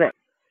and that was it.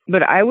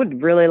 But I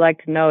would really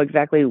like to know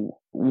exactly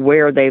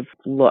where they've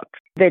looked.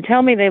 They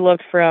tell me they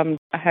looked from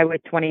Highway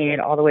 28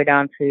 all the way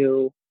down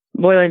to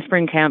Boiling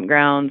Spring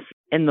campgrounds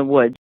in the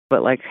woods.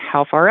 But like,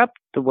 how far up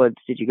the woods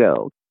did you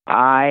go?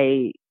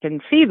 I can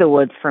see the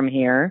woods from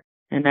here.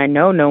 And I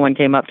know no one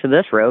came up to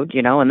this road,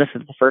 and this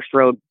is the first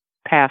road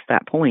past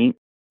that point.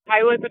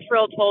 Highway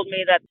Patrol told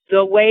me that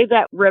the way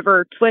that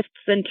river twists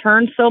and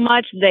turns so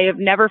much, they have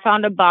never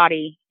found a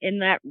body in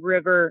that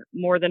river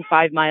more than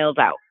 5 miles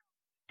out.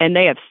 And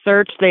they have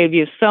searched, they've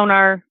used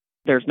sonar.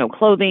 There's no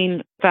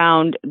clothing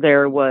found.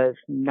 There was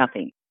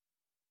nothing.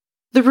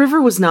 The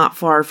river was not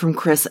far from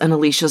Chris and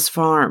Alicia's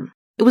farm.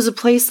 It was a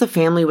place the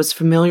family was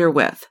familiar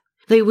with.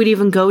 They would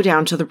even go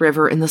down to the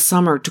river in the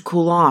summer to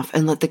cool off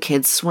and let the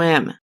kids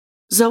swim.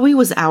 Zoe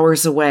was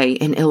hours away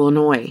in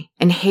Illinois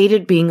and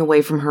hated being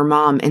away from her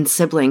mom and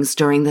siblings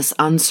during this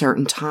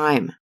uncertain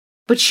time.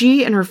 But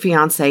she and her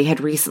fiancé had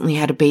recently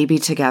had a baby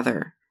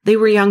together. They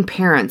were young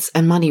parents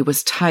and money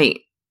was tight.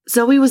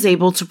 Zoe was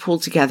able to pull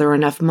together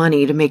enough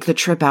money to make the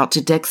trip out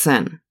to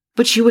Dixon,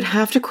 but she would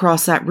have to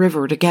cross that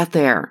river to get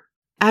there.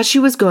 As she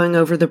was going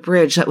over the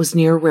bridge that was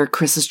near where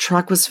Chris's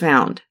truck was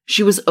found,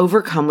 she was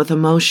overcome with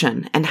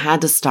emotion and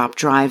had to stop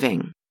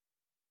driving.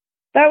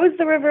 That was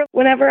the river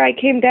whenever I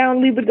came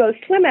down, we would go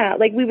swim at.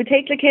 Like, we would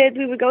take the kids,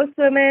 we would go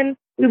swim in,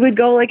 we would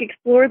go,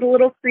 explore the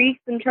little creeks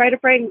and try to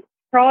find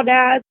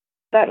crawdads.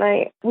 That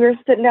night, we were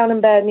sitting down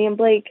in bed, me and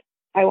Blake.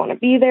 I want to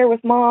be there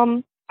with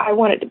Mom. I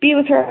wanted to be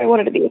with her. I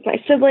wanted to be with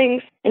my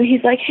siblings. And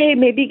he's like, hey,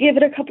 maybe give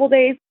it a couple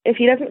days. If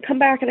he doesn't come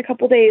back in a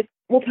couple days,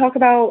 we'll talk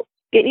about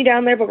getting you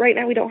down there. But right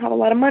now, we don't have a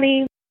lot of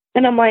money.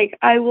 And I'm like,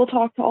 I will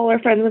talk to all our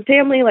friends and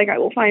family. I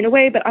will find a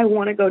way, but I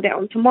want to go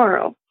down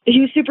tomorrow. He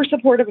was super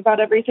supportive about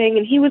everything,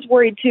 and he was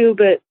worried too,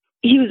 but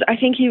I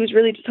think he was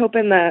really just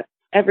hoping that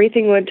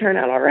everything would turn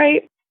out all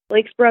right.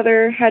 Blake's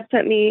brother had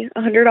sent me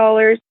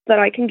 $100 that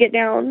I can get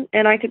down,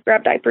 and I could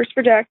grab diapers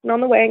for Jackson on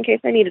the way in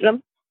case I needed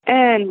them.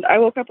 And I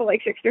woke up at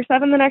 6 or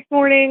 7 the next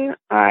morning.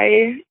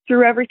 I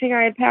threw everything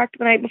I had packed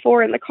the night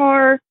before in the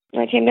car,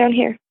 and I came down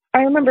here. I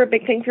remember a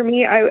big thing for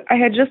me. I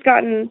had just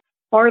gotten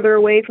farther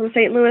away from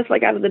St. Louis,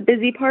 out of the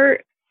busy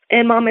part,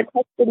 and Mom had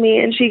texted me,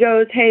 and she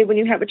goes, hey, when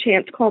you have a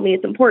chance, call me.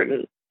 It's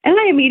important. And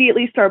I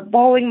immediately start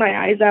bawling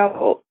my eyes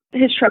out.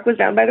 His truck was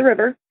down by the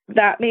river.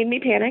 That made me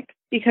panic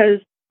because,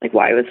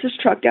 why was his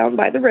truck down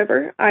by the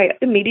river? I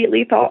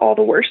immediately thought all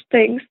the worst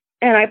things.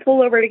 And I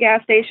pull over to a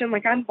gas station,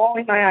 I'm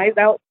bawling my eyes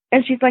out.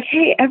 And she's like,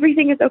 hey,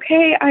 everything is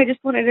okay. I just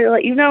wanted to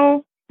let you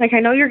know. I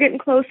know you're getting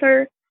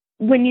closer.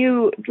 When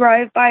you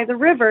drive by the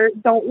river,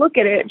 don't look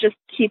at it. Just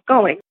keep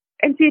going.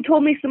 And she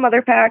told me some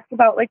other facts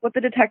about, what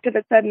the detective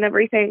had said and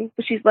everything.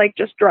 So she's like,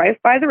 just drive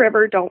by the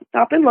river. Don't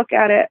stop and look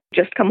at it.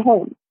 Just come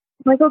home.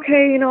 I'm like,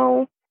 okay,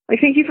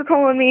 thank you for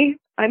calling me.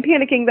 I'm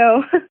panicking,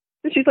 though.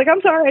 And she's like,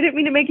 I'm sorry, I didn't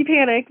mean to make you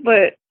panic,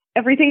 but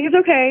everything is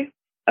okay.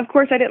 Of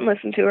course, I didn't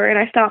listen to her, and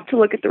I stopped to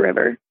look at the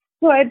river.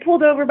 So I had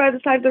pulled over by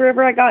the side of the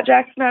river. I got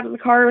Jackson out of the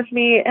car with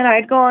me, and I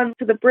had gone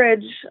to the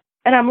bridge,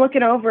 and I'm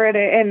looking over at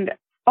it, and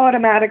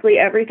automatically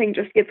everything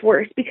just gets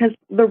worse because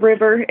the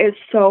river is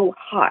so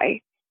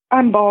high.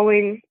 I'm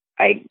bawling.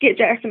 I get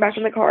Jackson back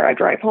in the car. I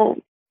drive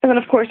home. And then,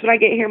 of course, when I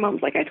get here,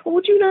 Mom's like, I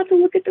told you not to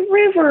look at the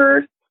river.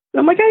 And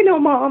I'm like, I know,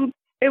 Mom.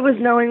 It was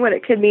knowing what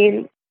it could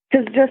mean.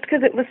 Just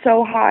because it was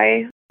so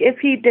high, if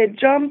he did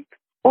jump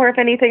or if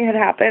anything had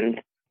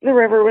happened, the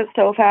river was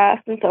so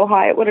fast and so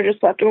high, it would have just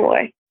swept him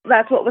away.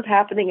 That's what was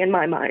happening in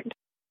my mind.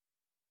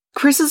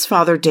 Chris's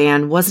father,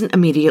 Dan, wasn't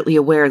immediately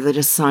aware that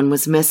his son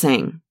was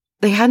missing.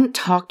 They hadn't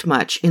talked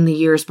much in the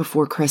years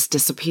before Chris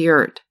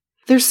disappeared.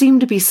 There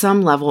seemed to be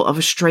some level of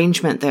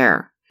estrangement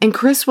there, and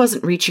Chris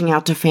wasn't reaching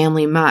out to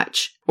family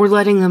much or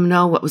letting them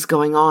know what was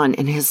going on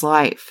in his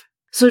life.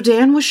 So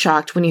Dan was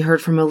shocked when he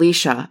heard from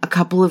Alicia a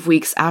couple of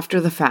weeks after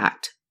the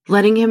fact,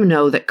 letting him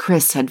know that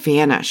Chris had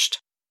vanished.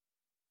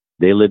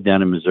 They lived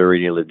down in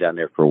Missouri. They lived down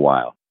there for a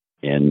while.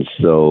 And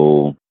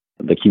so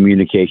the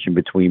communication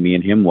between me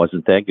and him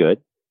wasn't that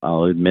good.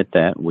 I'll admit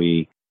that.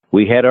 We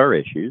had our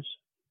issues,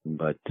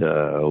 but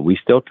we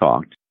still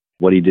talked.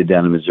 What he did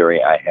down in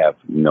Missouri, I have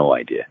no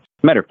idea.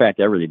 Matter of fact,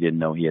 I really didn't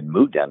know he had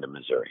moved down to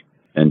Missouri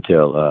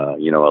until,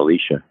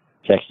 Alicia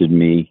texted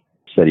me,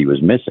 said he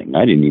was missing.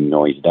 I didn't even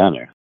know he's down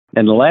there.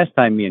 And the last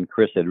time me and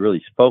Chris had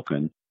really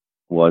spoken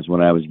was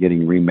when I was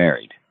getting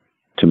remarried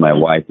to my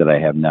wife that I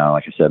have now.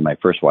 Like I said, my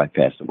first wife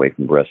passed away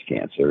from breast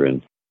cancer,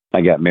 and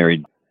I got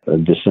married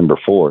December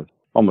 4th,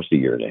 almost a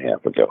year and a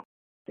half ago.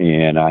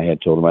 And I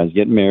had told him I was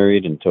getting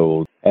married and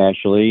told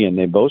Ashley, and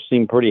they both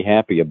seemed pretty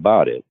happy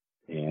about it.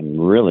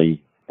 And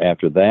really,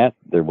 after that,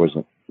 there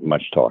wasn't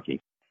much talking.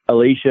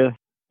 Alicia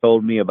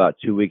told me about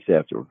 2 weeks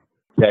after,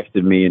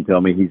 texted me and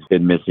told me he's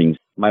been missing.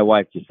 My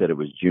wife just said it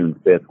was June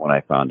 5th when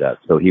I found out.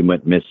 So he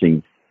went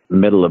missing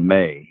middle of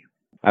May.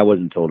 I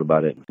wasn't told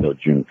about it until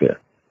June 5th.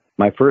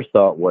 My first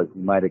thought was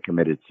he might have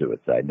committed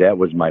suicide. That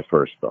was my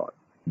first thought,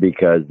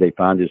 because they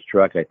found his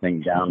truck, I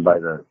think, down by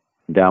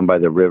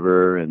the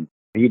river, and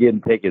he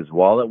didn't take his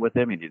wallet with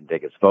him. He didn't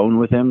take his phone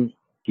with him.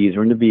 Keys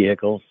were in the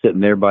vehicle,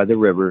 sitting there by the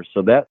river.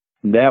 So that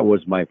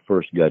was my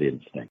first gut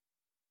instinct.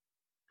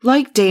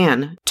 Like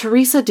Dan,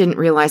 Teresa didn't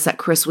realize that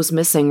Chris was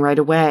missing right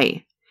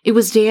away. It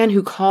was Dan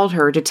who called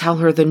her to tell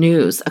her the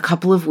news a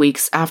couple of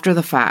weeks after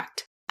the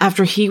fact,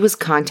 after he was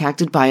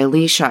contacted by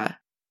Alicia.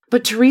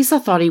 But Teresa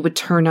thought he would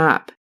turn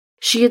up.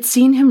 She had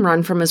seen him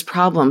run from his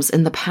problems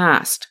in the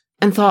past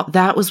and thought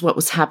that was what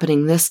was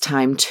happening this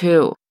time,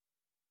 too.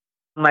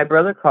 My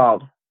brother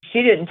called.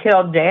 She didn't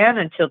tell Dan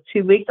until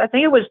 2 weeks. I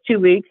think it was 2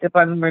 weeks, if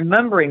I'm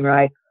remembering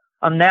right,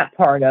 on that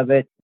part of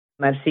it.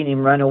 I've seen him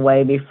run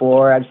away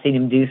before. I've seen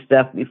him do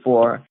stuff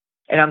before.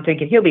 And I'm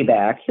thinking, he'll be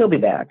back. He'll be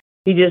back.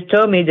 He just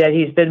told me that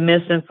he's been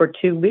missing for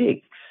 2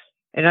 weeks.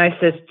 And I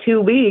says,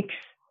 2 weeks?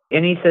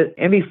 And he said,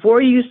 and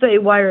before you say,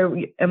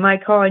 am I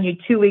calling you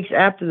 2 weeks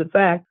after the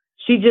fact?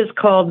 She just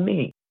called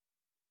me.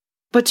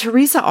 But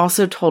Teresa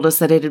also told us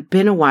that it had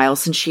been a while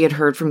since she had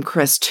heard from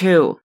Chris,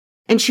 too.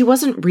 And she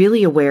wasn't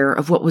really aware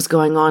of what was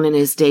going on in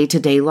his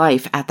day-to-day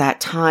life at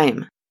that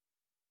time.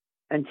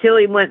 Until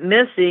he went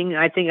missing,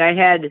 I think I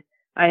had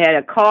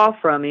a call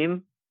from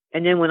him.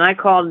 And then when I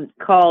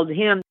called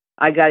him,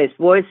 I got his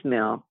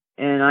voicemail.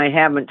 And I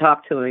haven't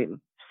talked to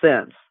him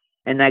since.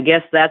 And I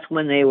guess that's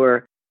when they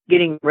were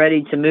getting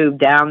ready to move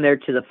down there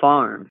to the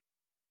farm.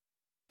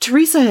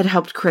 Teresa had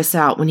helped Chris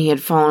out when he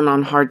had fallen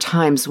on hard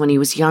times when he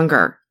was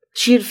younger.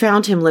 She had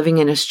found him living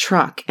in his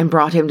truck and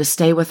brought him to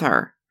stay with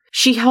her.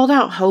 She held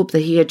out hope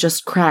that he had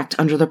just cracked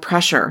under the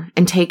pressure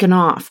and taken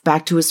off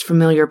back to his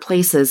familiar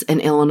places in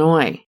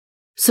Illinois.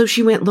 So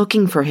she went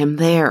looking for him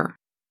there.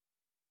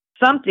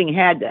 Something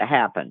had to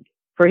happen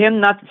for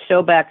him not to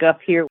show back up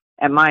here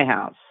at my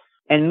house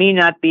and me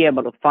not be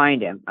able to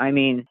find him. I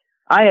mean,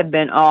 I have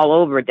been all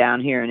over down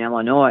here in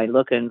Illinois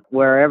looking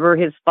wherever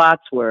his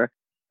spots were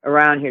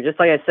around here. Just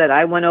like I said,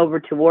 I went over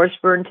to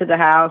Washburn to the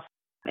house,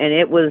 and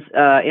it was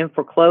in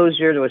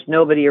foreclosure. There was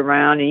nobody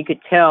around, and you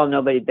could tell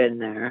nobody had been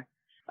there.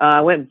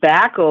 I went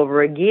back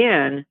over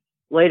again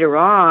later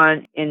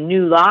on, and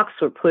new locks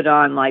were put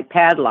on, like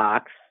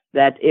padlocks,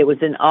 that it was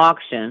an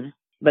auction.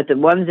 But the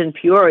ones in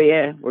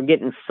Peoria were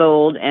getting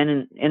sold,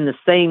 and in the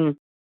same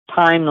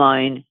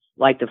timeline,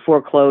 like the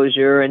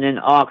foreclosure and then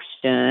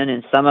auction,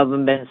 and some of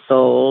them been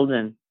sold.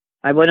 And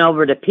I went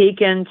over to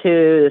Pekin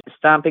to the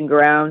stomping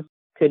grounds,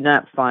 could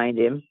not find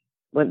him.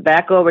 Went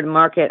back over to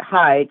Marquette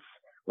Heights,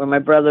 where my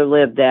brother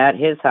lived at.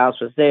 His house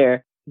was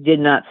there. Did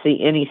not see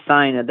any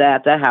sign of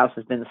that. That house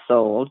has been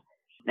sold.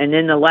 And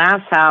then the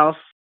last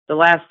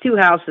two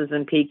houses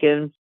in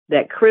Pekin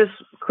that Chris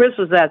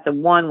was at, the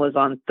one was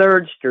on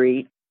 3rd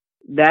Street.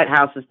 That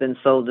house has been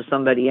sold to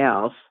somebody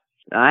else.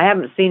 I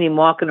haven't seen him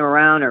walking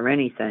around or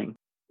anything.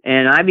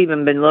 And I've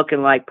even been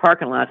looking like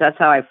parking lots. That's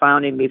how I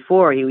found him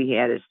before. He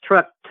had his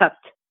truck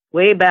tucked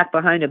way back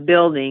behind a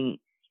building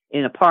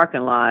in a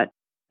parking lot.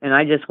 And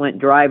I just went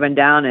driving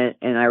down it,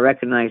 and I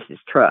recognized his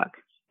truck.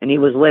 And he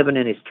was living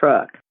in his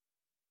truck.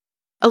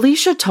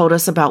 Alicia told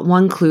us about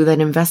one clue that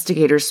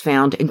investigators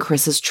found in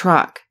Chris's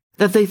truck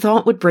that they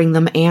thought would bring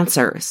them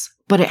answers,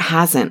 but it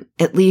hasn't,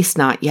 at least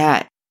not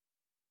yet.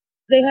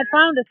 They had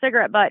found a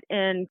cigarette butt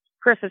in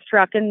Chris's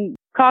truck, and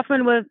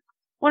Kaufman was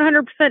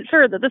 100%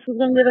 sure that this is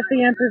going to give us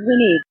the answers we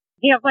need.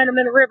 We can't find him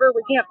in the river.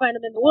 We can't find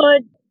him in the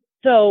woods.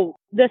 So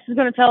this is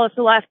going to tell us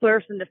the last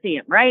person to see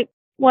him, right?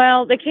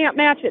 Well, they can't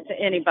match it to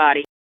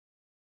anybody.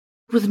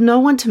 With no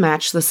one to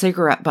match the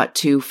cigarette butt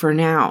to for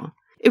now,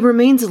 it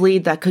remains a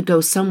lead that could go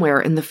somewhere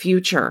in the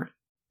future.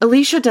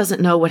 Alicia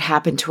doesn't know what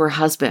happened to her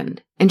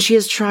husband, and she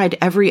has tried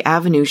every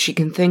avenue she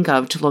can think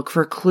of to look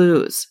for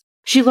clues.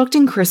 She looked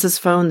in Chris's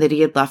phone that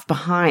he had left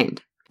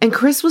behind, and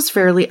Chris was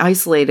fairly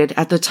isolated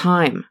at the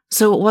time,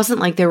 so it wasn't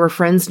like there were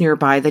friends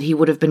nearby that he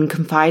would have been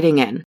confiding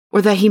in,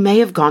 or that he may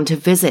have gone to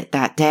visit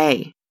that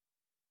day.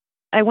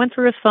 I went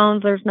through his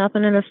phones. There's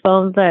nothing in his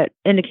phones that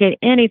indicate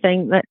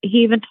anything that he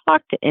even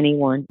talked to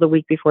anyone the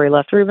week before he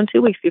left, or even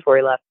 2 weeks before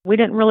he left. We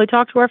didn't really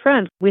talk to our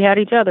friends. We had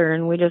each other,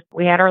 and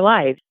we had our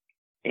lives.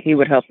 He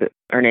would help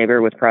our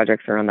neighbor with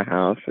projects around the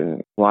house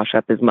and wash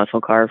up his muscle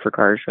car for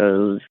car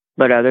shows.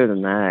 But other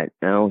than that,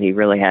 no, he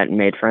really hadn't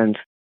made friends.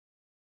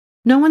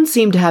 No one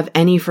seemed to have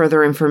any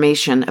further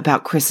information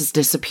about Chris's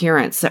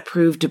disappearance that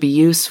proved to be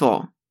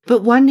useful,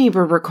 but one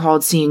neighbor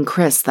recalled seeing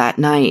Chris that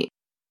night.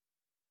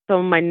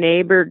 So my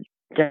neighbor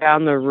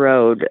down the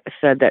road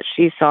said that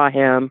she saw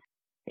him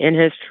in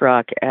his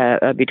truck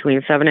at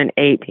between 7 and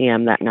 8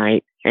 p.m. that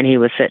night, and he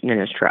was sitting in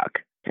his truck.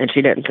 And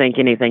she didn't think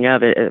anything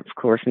of it, of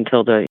course,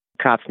 until the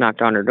cops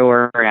knocked on her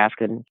door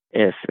asking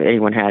if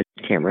anyone had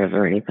cameras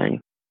or anything.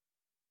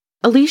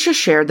 Alicia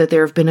shared that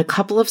there have been a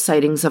couple of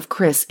sightings of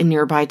Chris in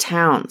nearby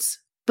towns,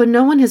 but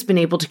no one has been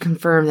able to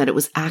confirm that it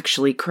was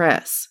actually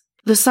Chris.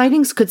 The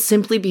sightings could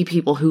simply be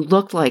people who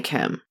looked like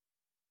him.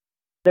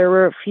 There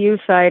were a few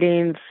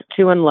sightings,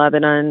 2 in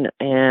Lebanon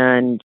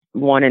and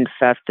 1 in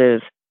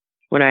Festus.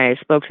 When I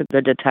spoke to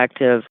the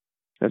detective,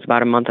 it was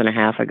about a month and a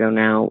half ago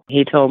now,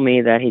 he told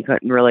me that he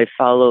couldn't really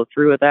follow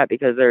through with that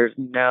because there's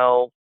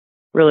no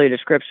really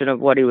description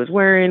of what he was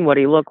wearing, what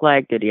he looked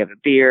like, did he have a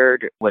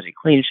beard, was he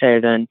clean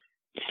shaven.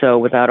 So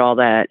without all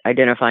that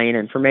identifying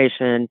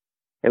information,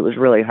 it was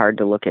really hard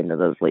to look into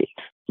those leads.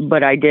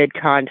 But I did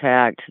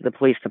contact the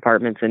police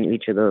departments in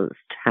each of those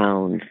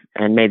towns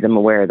and made them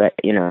aware that,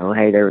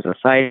 hey, there was a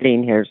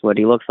sighting. Here's what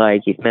he looks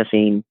like. He's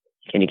missing.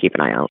 Can you keep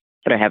an eye out?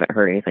 But I haven't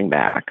heard anything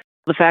back.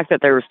 The fact that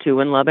there was 2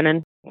 in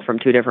Lebanon from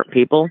 2 different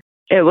people,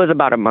 it was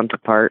about a month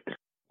apart.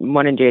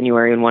 1 in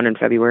January and 1 in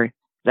February.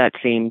 That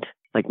seemed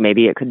like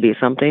maybe it could be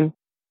something.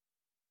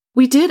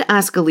 We did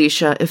ask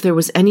Alicia if there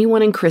was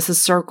anyone in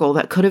Chris's circle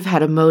that could have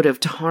had a motive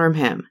to harm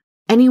him,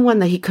 anyone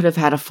that he could have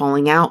had a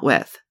falling out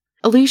with.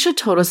 Alicia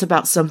told us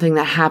about something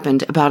that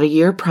happened about a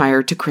year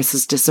prior to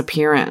Chris's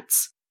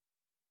disappearance.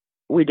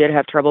 We did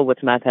have trouble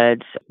with meth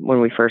heads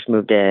when we first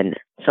moved in,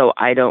 so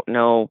I don't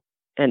know.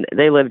 And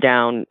they live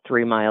down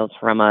 3 miles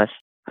from us.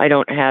 I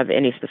don't have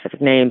any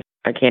specific names.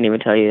 I can't even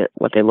tell you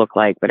what they look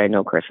like, but I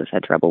know Chris has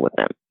had trouble with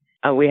them.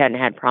 We hadn't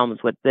had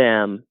problems with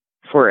them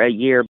for a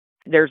year.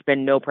 There's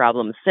been no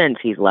problem since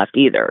he's left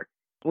either.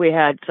 We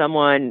had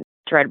someone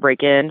try to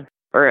break in,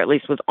 or at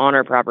least was on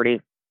our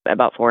property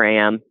about 4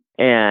 a.m.,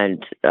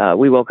 and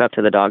we woke up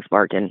to the dogs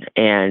barking,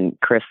 and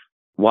Chris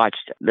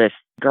watched this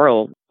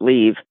girl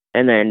leave,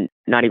 and then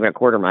not even a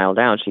quarter mile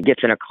down, she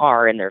gets in a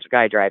car, and there's a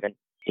guy driving.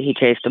 He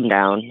chased him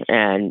down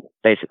and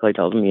basically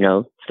told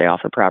him, stay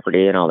off the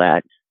property and all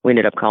that. We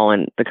ended up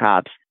calling the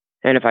cops.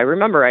 And if I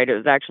remember right, it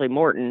was actually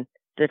Morton,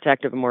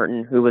 Detective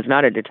Morton, who was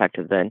not a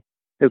detective then,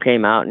 who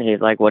came out, and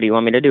he's like, what do you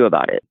want me to do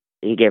about it?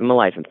 He gave him a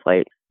license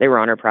plate. They were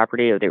on our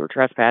property. They were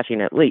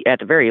trespassing at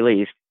the very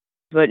least,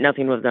 but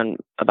nothing was done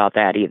about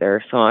that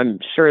either. So I'm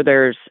sure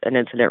there's an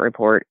incident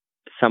report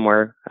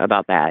somewhere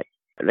about that.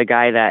 The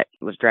guy that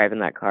was driving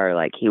that car,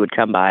 he would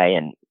come by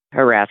and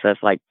harass us,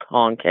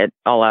 honk at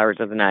all hours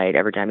of the night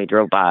every time he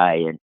drove by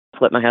and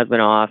flip my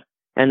husband off.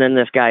 And then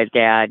this guy's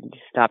dad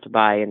stopped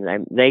by,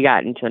 and they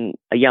got into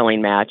a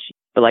yelling match.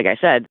 But like I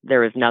said,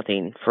 there was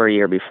nothing for a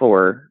year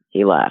before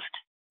he left.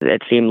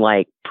 It seemed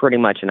like pretty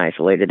much an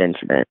isolated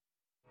incident.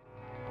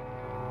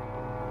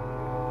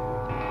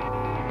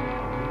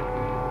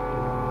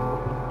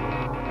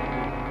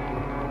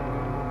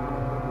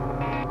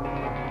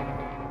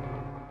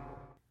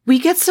 We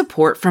get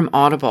support from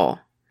Audible.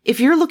 If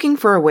you're looking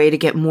for a way to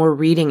get more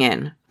reading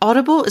in,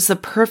 Audible is the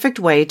perfect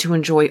way to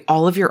enjoy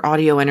all of your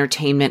audio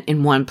entertainment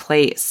in one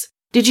place.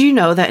 Did you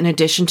know that in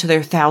addition to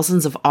their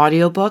thousands of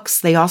audiobooks,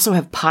 they also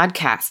have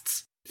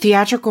podcasts,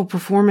 theatrical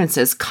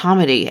performances,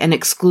 comedy, and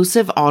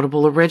exclusive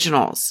Audible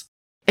originals?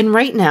 And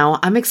right now,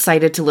 I'm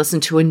excited to listen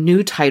to a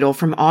new title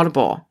from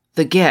Audible,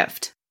 The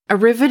Gift, a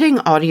riveting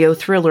audio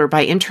thriller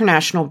by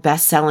international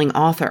best-selling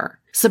author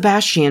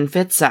Sebastian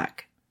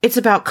Fitzek. It's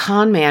about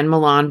con man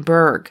Milan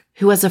Berg,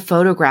 who has a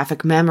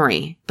photographic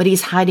memory, but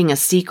he's hiding a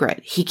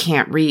secret he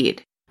can't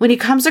read. When he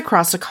comes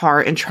across a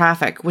car in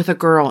traffic with a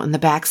girl in the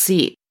back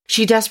seat,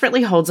 she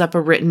desperately holds up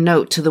a written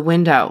note to the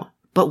window.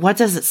 But what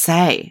does it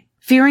say?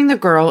 Fearing the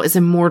girl is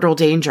in mortal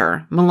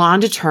danger,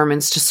 Milan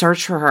determines to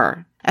search for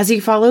her. As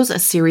he follows a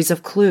series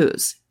of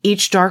clues,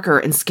 each darker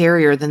and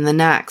scarier than the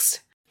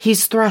next,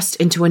 he's thrust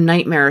into a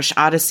nightmarish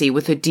odyssey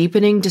with a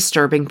deepening,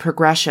 disturbing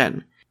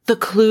progression. The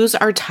clues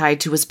are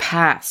tied to his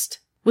past.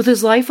 With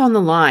his life on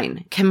the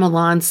line, can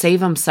Milan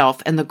save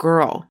himself and the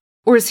girl?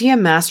 Or is he a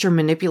master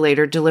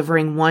manipulator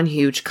delivering one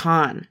huge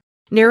con?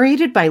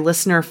 Narrated by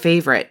listener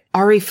favorite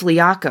Ari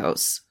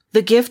Fliakos,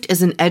 The Gift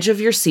is an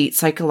edge-of-your-seat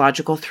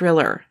psychological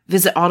thriller.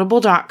 Visit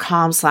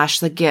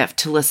audible.com/thegift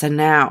to listen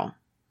now.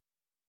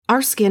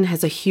 Our skin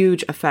has a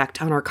huge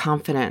effect on our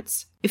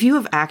confidence. If you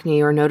have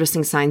acne or are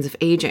noticing signs of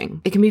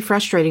aging, it can be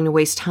frustrating to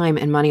waste time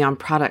and money on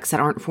products that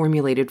aren't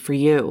formulated for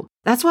you.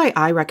 That's why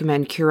I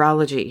recommend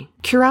Curology.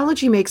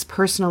 Curology makes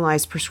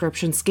personalized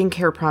prescription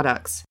skincare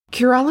products.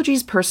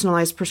 Curology's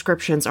personalized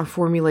prescriptions are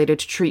formulated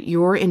to treat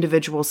your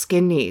individual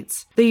skin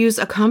needs. They use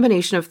a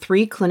combination of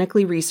 3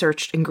 clinically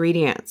researched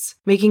ingredients,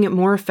 making it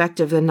more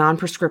effective than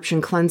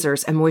non-prescription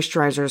cleansers and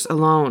moisturizers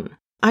alone.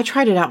 I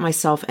tried it out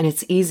myself and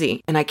it's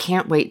easy, and I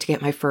can't wait to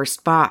get my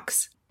first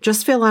box.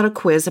 Just fill out a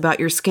quiz about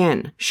your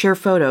skin, share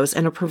photos,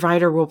 and a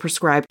provider will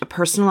prescribe a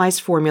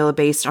personalized formula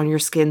based on your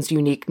skin's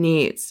unique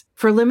needs.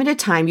 For a limited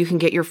time, you can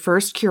get your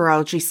first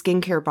Curology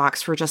skincare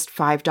box for just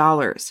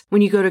 $5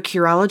 when you go to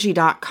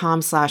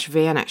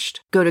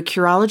Curology.com/vanished. Go to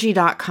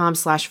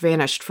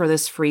Curology.com/vanished for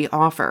this free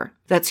offer.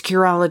 That's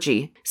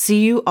Curology,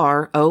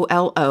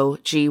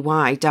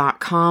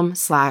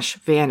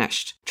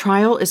 Curology.com/vanished.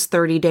 Trial is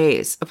 30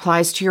 days,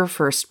 applies to your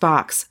first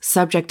box,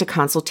 subject to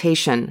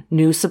consultation,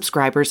 new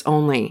subscribers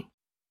only.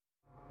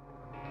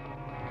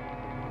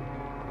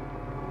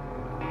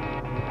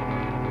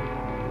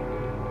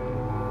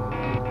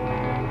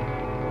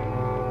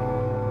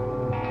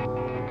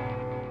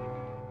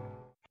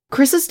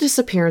 Chris's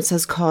disappearance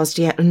has caused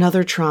yet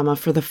another trauma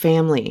for the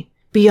family,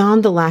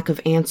 beyond the lack of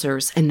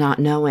answers and not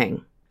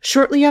knowing.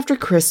 Shortly after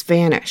Chris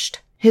vanished,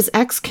 his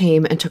ex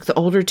came and took the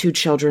older 2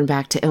 children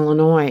back to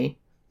Illinois.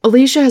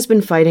 Alicia has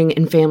been fighting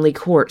in family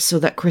court so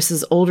that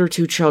Chris's older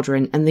 2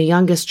 children and the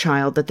youngest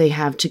child that they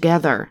have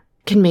together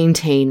can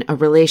maintain a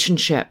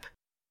relationship.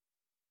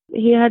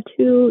 He had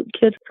 2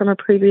 kids from a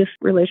previous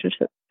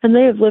relationship, and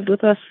they have lived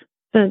with us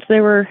since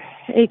they were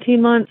 18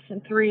 months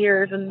and 3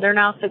 years, and they're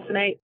now 6 and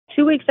 8.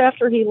 2 weeks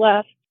after he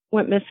left,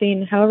 went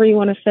missing, however you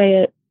want to say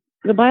it,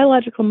 the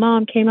biological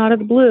mom came out of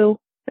the blue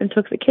and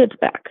took the kids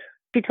back.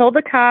 She told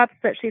the cops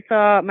that she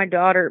saw my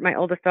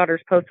oldest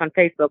daughter's post on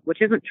Facebook,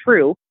 which isn't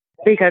true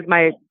because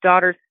my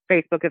daughter's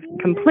Facebook is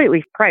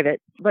completely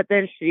private. But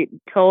then she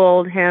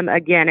told him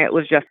again, it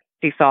was just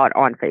she saw it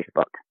on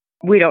Facebook.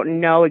 We don't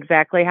know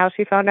exactly how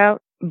she found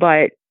out,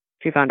 but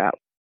she found out.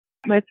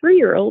 My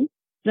 3-year-old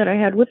that I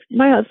had with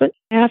my husband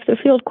asked to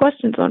field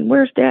questions on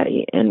where's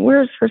daddy and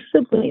where's her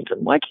siblings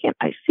and why can't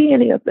I see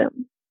any of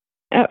them.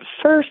 At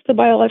first, the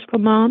biological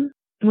mom,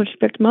 when she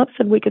picked him up,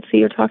 said we could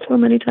see or talk to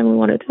him anytime we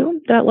wanted to.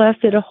 That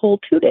lasted a whole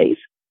 2 days.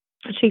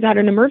 She got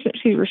an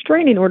emergency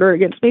restraining order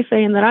against me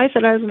saying that I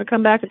said I was going to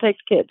come back and take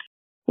the kids,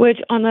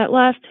 which on that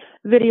last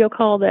video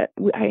call that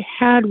I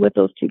had with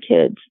those 2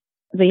 kids,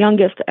 the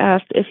youngest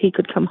asked if he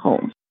could come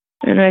home.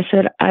 And I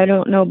said, I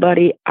don't know,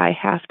 buddy. I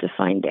have to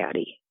find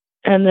daddy.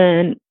 And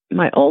then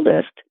my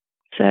oldest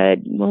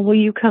said, well, will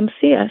you come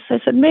see us?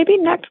 I said, maybe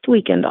next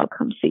weekend I'll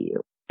come see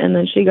you. And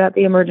then she got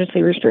the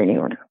emergency restraining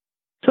order.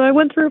 So I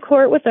went through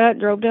court with that,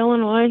 drove to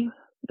Illinois,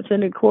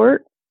 attended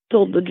court,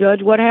 told the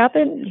judge what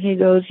happened. He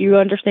goes, you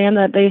understand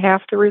that they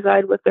have to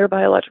reside with their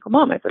biological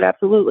mom? I said,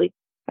 absolutely.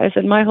 I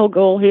said, my whole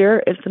goal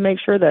here is to make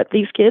sure that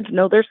these kids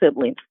know their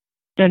siblings.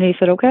 And he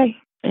said, okay.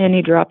 And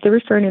he dropped the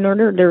restraining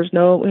order.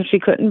 She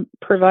couldn't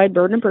provide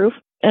burden of proof.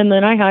 And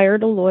then I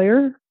hired a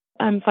lawyer.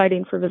 I'm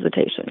fighting for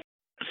visitation.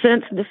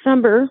 Since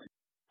December,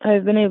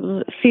 I've been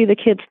able to see the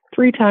kids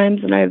 3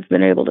 times, and I've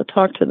been able to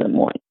talk to them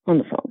once on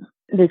the phone.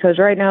 Because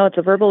right now it's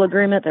a verbal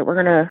agreement that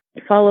we're going to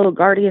follow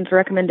guardian's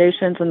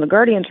recommendations, and the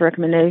guardian's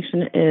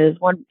recommendation is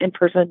 1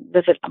 in-person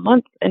visit a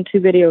month and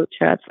 2 video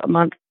chats a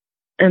month.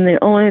 And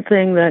the only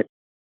thing that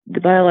the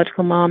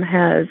biological mom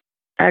has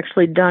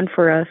actually done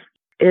for us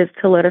is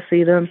to let us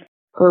see them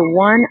for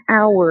 1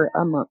 hour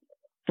a month.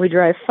 We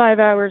drive 5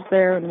 hours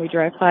there and we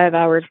drive 5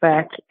 hours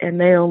back, and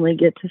they only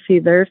get to see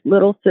their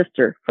little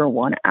sister for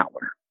 1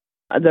 hour.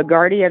 The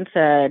guardian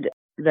said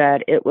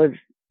that it was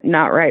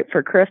not right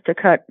for Chris to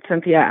cut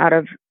Cynthia out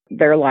of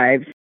their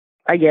lives.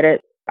 I get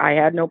it. I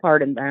had no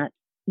part in that.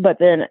 But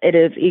then it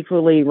is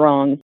equally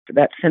wrong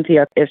that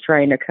Cynthia is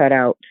trying to cut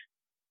out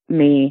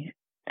me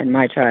and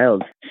my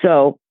child.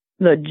 So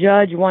the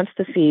judge wants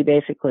to see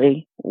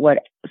basically what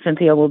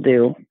Cynthia will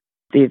do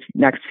these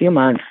next few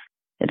months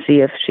and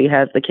see if she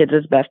has the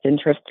kids' best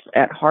interests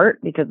at heart,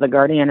 because the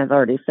guardian has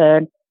already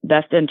said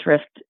best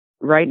interest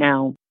right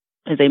now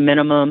is a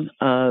minimum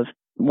of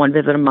 1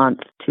 visit a month,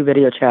 2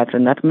 video chats,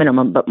 and that's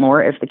minimum, but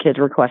more if the kids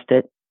request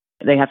it.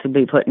 They have to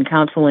be put in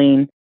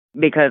counseling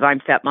because I'm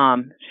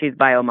stepmom. She's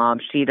bio mom.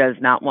 She does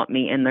not want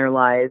me in their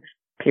lives,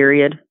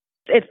 period.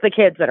 It's the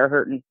kids that are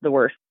hurting the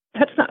worst.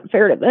 That's not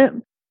fair to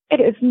them. It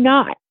is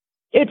not.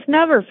 It's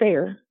never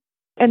fair.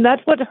 And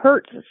that's what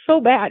hurts so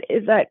bad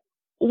is that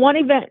one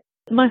event,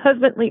 my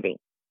husband leaving,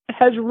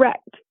 has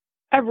wrecked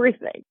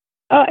everything.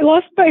 I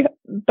lost my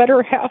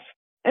better half.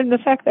 And the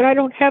fact that I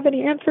don't have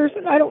any answers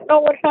and I don't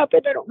know what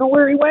happened. I don't know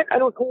where he went. I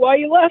don't know why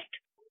he left.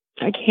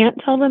 I can't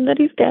tell them that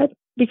he's dead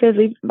because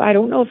I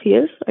don't know if he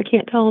is. I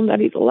can't tell them that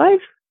he's alive.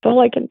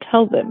 All I can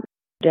tell them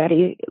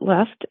Daddy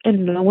left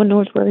and no one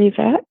knows where he's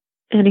at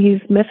and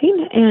he's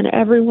missing and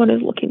everyone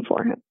is looking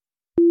for him.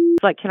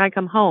 It's like, can I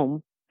come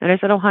home? And I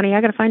said, oh, honey,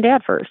 I got to find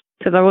Dad first.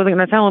 Because I wasn't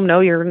going to tell him,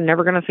 no, you're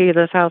never going to see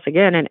this house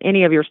again and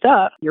any of your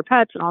stuff, your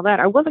pets and all that.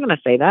 I wasn't going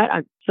to say that.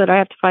 I said, I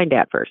have to find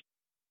Dad first.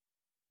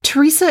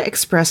 Teresa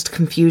expressed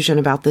confusion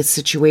about this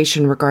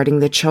situation regarding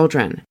the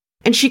children,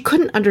 and she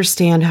couldn't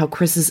understand how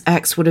Chris's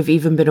ex would have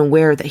even been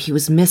aware that he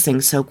was missing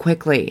so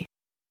quickly.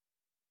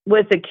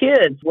 With the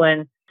kids,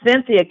 when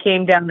Cynthia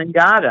came down and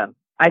got them,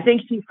 I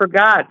think she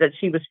forgot that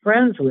she was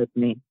friends with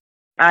me.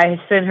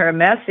 I sent her a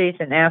message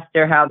and asked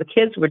her how the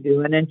kids were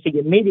doing, and she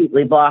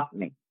immediately blocked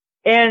me.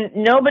 And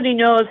nobody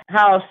knows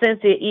how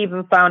Cynthia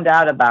even found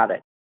out about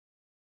it.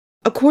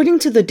 According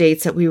to the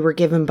dates that we were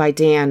given by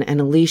Dan and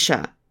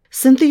Alicia,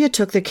 Cynthia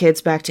took the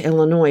kids back to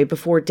Illinois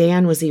before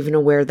Dan was even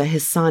aware that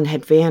his son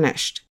had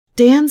vanished.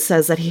 Dan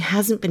says that he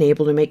hasn't been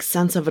able to make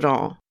sense of it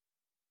all.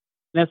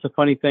 That's a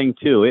funny thing,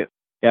 too.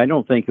 I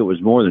don't think it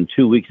was more than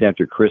 2 weeks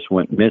after Chris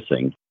went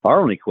missing. Our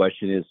only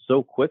question is,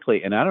 so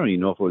quickly, and I don't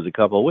even know if it was a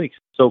couple of weeks,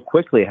 so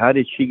quickly, how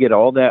did she get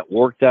all that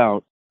worked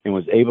out and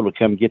was able to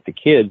come get the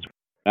kids?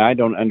 I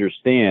don't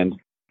understand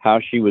how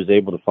she was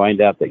able to find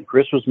out that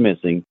Chris was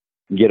missing,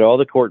 get all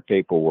the court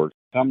paperwork,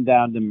 come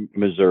down to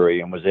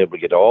Missouri, and was able to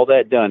get all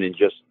that done in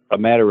just a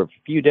matter of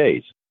a few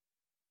days.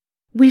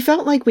 We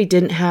felt like we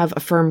didn't have a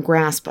firm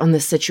grasp on the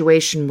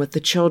situation with the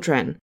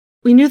children.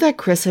 We knew that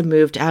Chris had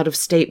moved out of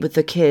state with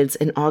the kids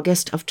in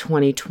August of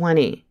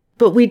 2020,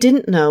 but we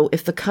didn't know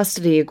if the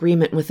custody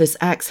agreement with his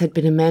ex had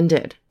been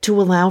amended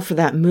to allow for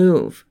that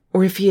move,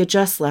 or if he had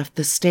just left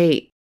the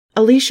state.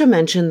 Alicia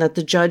mentioned that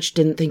the judge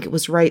didn't think it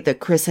was right that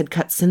Chris had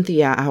cut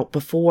Cynthia out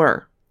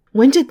before.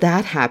 When did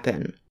that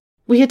happen?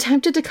 We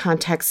attempted to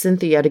contact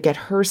Cynthia to get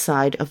her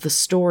side of the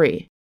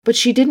story, but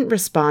she didn't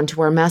respond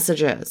to our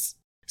messages.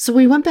 So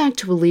we went back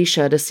to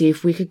Alicia to see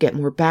if we could get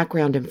more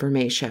background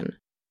information.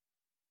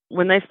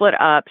 When they split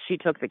up, she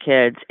took the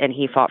kids and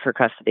he fought for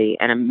custody.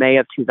 And in May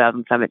of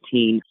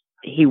 2017,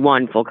 he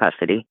won full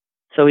custody.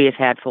 So he has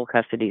had full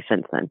custody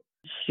since then.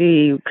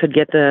 She could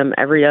get them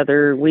every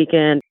other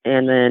weekend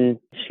and then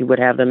she would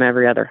have them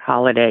every other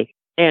holiday.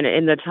 And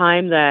in the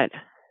time that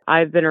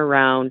I've been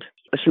around,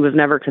 she was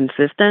never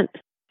consistent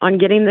on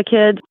getting the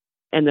kids.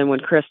 And then when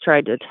Chris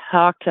tried to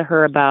talk to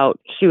her about,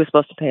 she was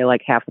supposed to pay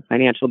like half the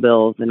financial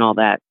bills and all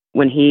that.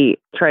 When he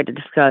tried to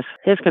discuss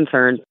his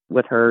concerns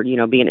with her,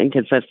 being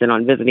inconsistent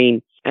on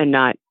visiting and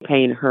not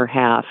paying her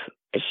half,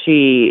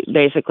 she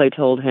basically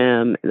told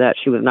him that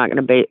she was not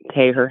going to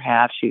pay her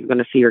half. She was going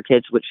to see her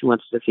kids when she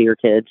wants to see her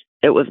kids.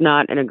 It was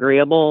not an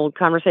agreeable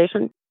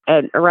conversation.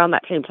 And around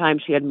that same time,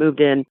 she had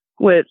moved in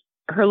with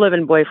her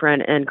live-in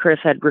boyfriend, and Chris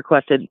had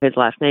requested his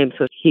last name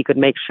so he could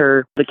make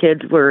sure the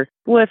kids were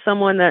with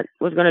someone that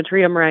was going to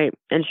treat them right,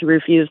 and she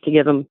refused to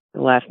give him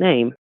the last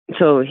name.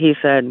 So he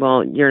said,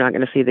 well, you're not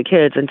going to see the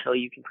kids until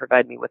you can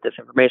provide me with this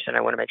information.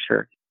 I want to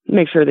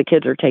make sure the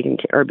kids are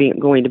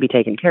going to be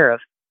taken care of.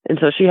 And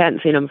so she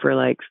hadn't seen him for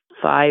like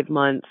 5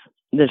 months.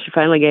 Then she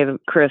finally gave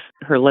Chris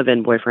her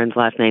live-in boyfriend's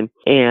last name.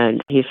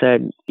 And he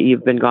said,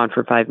 you've been gone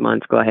for 5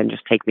 months. Go ahead and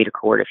just take me to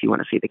court if you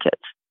want to see the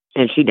kids.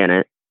 And she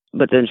didn't.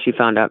 But then she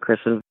found out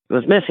Chris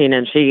was missing,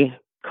 and she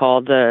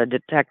called the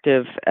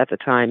detective at the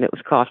time, it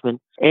was Kaufman,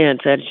 and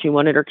said she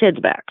wanted her kids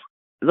back.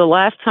 The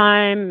last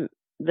time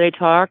they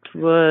talked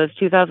was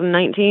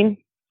 2019.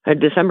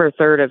 December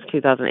 3rd of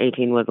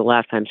 2018 was the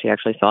last time she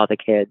actually saw the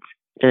kids.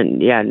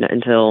 And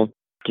until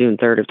June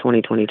 3rd of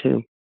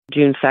 2022.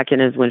 June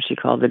 2nd is when she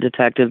called the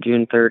detective.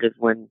 June 3rd is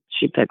when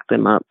she picked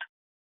them up.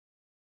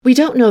 We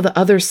don't know the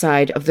other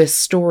side of this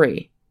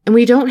story, and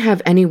we don't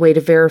have any way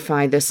to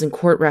verify this in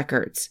court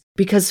records,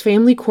 because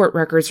family court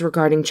records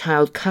regarding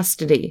child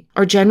custody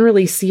are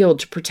generally sealed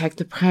to protect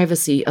the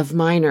privacy of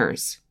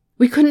minors.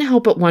 We couldn't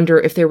help but wonder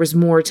if there was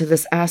more to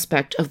this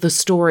aspect of the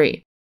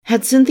story.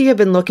 Had Cynthia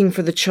been looking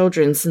for the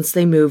children since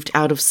they moved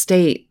out of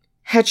state?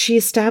 Had she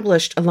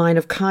established a line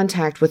of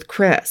contact with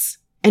Chris?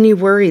 And he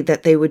worried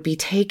that they would be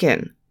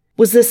taken?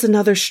 Was this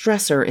another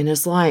stressor in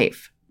his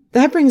life?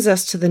 That brings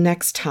us to the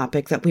next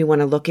topic that we want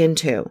to look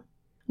into.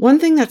 One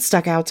thing that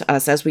stuck out to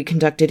us as we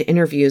conducted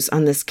interviews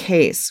on this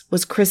case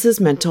was Chris's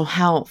mental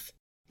health.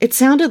 It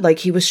sounded like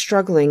he was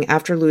struggling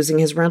after losing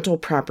his rental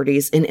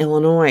properties in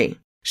Illinois,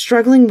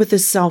 struggling with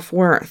his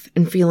self-worth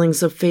and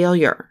feelings of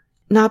failure,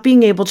 not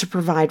being able to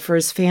provide for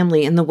his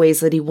family in the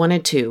ways that he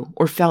wanted to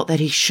or felt that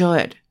he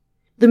should.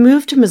 The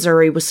move to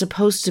Missouri was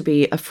supposed to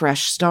be a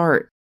fresh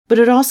start, but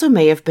it also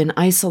may have been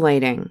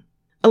isolating.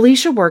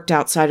 Alicia worked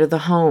outside of the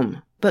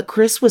home, but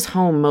Chris was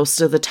home most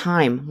of the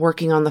time,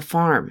 working on the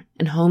farm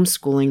and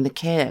homeschooling the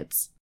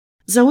kids.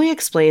 Zoe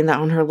explained that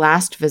on her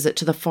last visit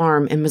to the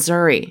farm in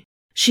Missouri,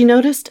 she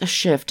noticed a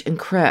shift in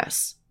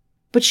Chris,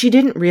 but she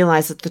didn't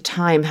realize at the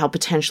time how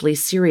potentially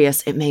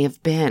serious it may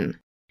have been.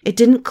 It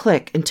didn't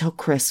click until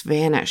Chris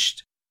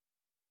vanished.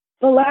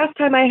 The last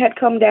time I had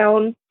come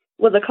down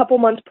was a couple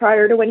months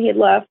prior to when he had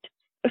left.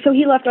 So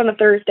he left on a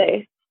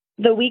Thursday.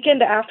 The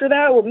weekend after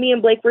that, me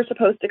and Blake were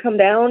supposed to come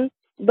down,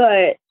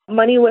 but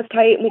money was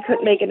tight and we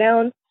couldn't make it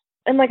down.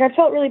 And I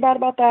felt really bad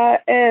about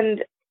that.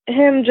 And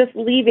him just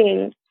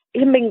leaving,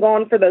 him being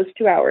gone for those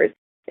 2 hours.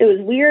 It was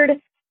weird,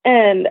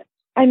 and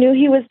I knew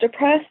he was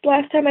depressed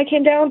last time I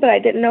came down, but I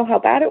didn't know how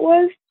bad it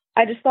was.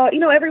 I just thought,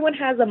 everyone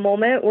has a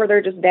moment where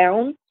they're just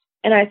down,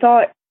 and I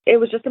thought it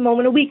was just a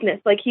moment of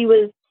weakness. Like he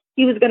was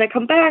going to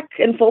come back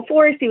in full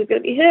force. He was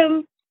going to be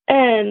him,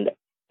 and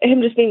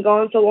him just being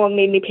gone so long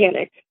made me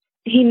panic.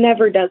 He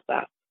never does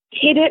that.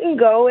 He didn't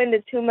go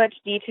into too much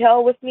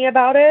detail with me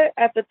about it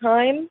at the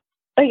time.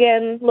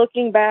 Again,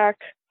 looking back,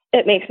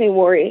 it makes me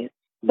worry.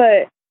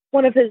 But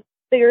one of his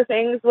bigger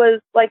things was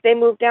like they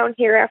moved down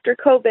here after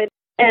COVID,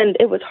 and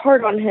it was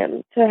hard on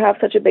him to have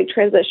such a big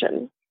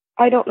transition.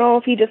 I don't know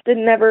if he just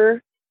didn't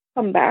ever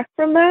come back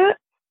from that,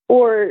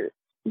 or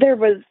there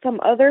was some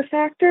other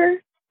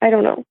factor. I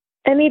don't know.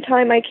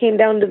 Anytime I came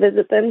down to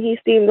visit them, he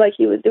seemed like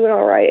he was doing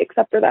all right,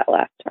 except for that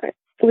last time,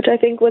 which I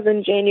think was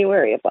in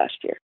January of last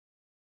year.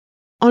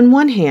 On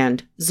one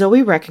hand,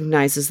 Zoe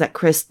recognizes that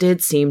Chris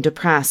did seem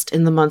depressed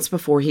in the months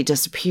before he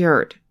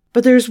disappeared.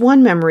 But there's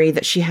one memory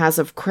that she has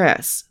of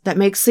Chris that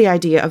makes the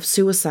idea of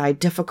suicide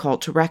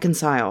difficult to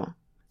reconcile.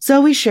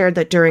 Zoe shared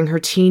that during her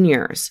teen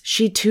years,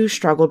 she too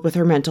struggled with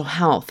her mental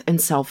health and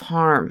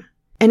self-harm.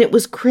 And it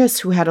was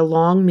Chris who had a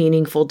long,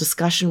 meaningful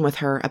discussion with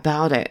her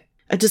about it,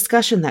 a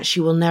discussion that she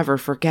will never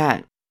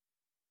forget.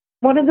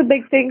 One of the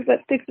big things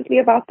that sticks with me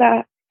about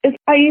that is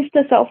I used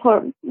to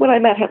self-harm when I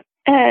met him.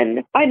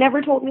 And I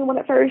never told anyone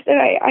at first. And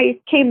I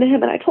came to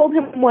him and I told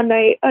him one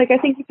night, I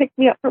think he picked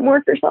me up from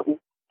work or something.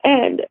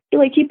 And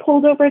he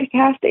pulled over at a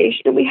gas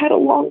station and we had a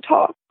long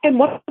talk. And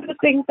one of the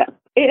things that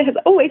it has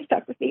always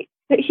stuck with me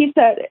that he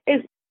said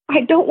is,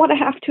 I don't want to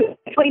have to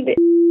explain to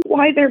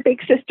why their big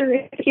sister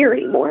is here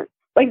anymore.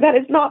 That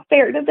is not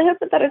fair to them,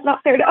 that is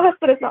not fair to us,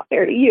 but it's not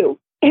fair to you.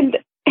 And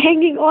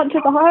hanging on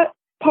to that,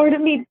 part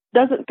of me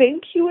doesn't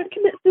think he would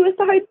commit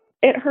suicide.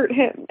 It hurt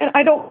him. And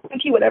I don't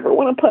think he would ever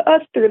want to put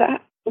us through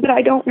that. But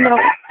I don't know,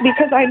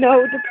 because I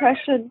know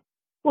depression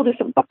will do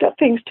some fucked up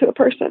things to a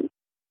person.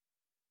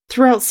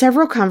 Throughout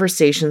several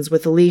conversations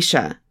with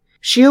Alicia,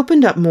 she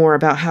opened up more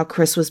about how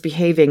Chris was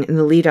behaving in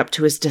the lead up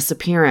to his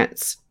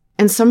disappearance,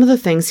 and some of the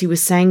things he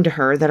was saying to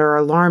her that are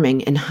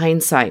alarming in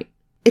hindsight.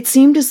 It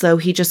seemed as though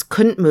he just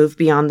couldn't move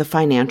beyond the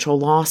financial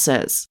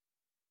losses.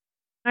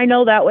 I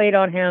know that weighed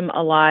on him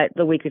a lot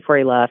the week before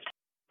he left,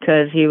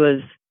 because he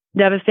was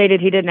devastated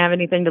he didn't have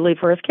anything to leave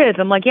for his kids.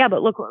 I'm like, yeah,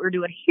 but look what we're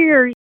doing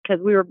here,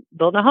 because we were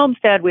building a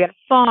homestead, we had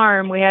a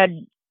farm, we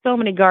had so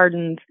many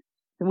gardens.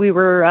 We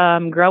were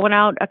growing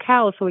out a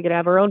cow so we could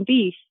have our own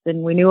beef,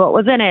 and we knew what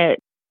was in it.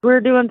 We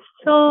were doing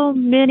so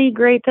many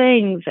great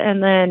things,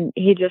 and then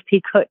he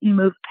couldn't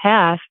move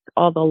past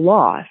all the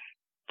loss.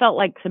 Felt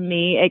like to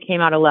me it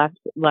came out of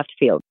left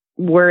field.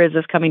 Where is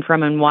this coming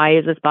from, and why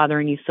is this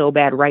bothering you so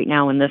bad right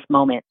now in this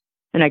moment?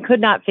 And I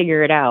could not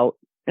figure it out,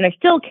 and I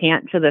still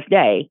can't to this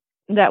day.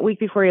 That week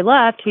before he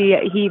left, he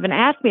even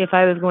asked me if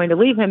I was going to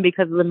leave him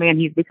because of the man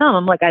he's become.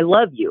 I'm like, I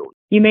love you.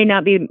 You may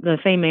not be the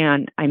same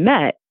man I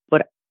met,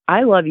 but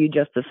I love you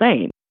just the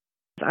same.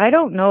 I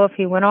don't know if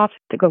he went off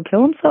to go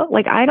kill himself.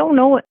 I don't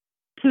know what.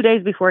 2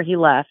 days before he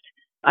left,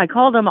 I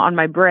called him on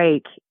my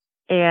break,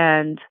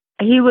 and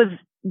he was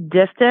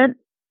distant,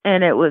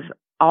 and it was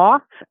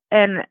off.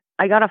 And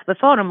I got off the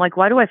phone. I'm like,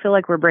 why do I feel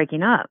like we're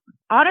breaking up?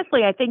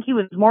 Honestly, I think he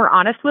was more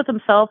honest with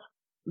himself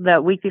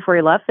that week before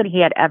he left than he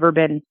had ever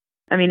been.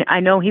 I mean, I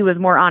know he was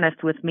more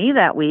honest with me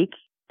that week.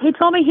 He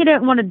told me he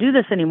didn't want to do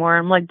this anymore.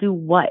 I'm like, do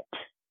what?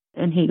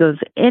 And he goes,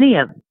 any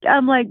of it.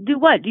 I'm like, do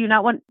what? Do you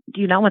not want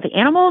the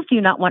animals? Do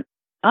you not want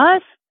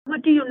us?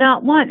 What do you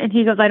not want? And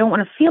he goes, I don't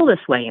want to feel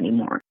this way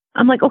anymore.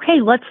 I'm like, okay,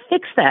 let's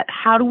fix that.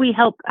 How do we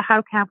help?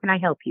 How can I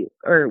help you?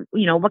 Or,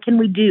 what can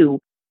we do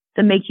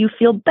to make you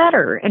feel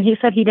better? And he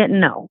said he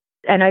didn't know.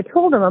 And I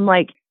told him, I'm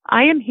like,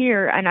 I am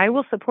here and I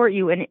will support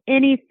you in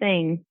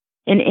anything,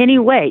 in any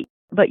way.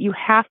 But you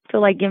have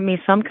to give me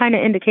some kind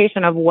of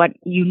indication of what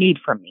you need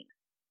from me.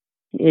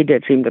 He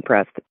did seem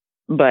depressed,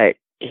 but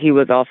he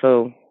was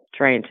also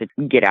trying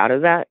to get out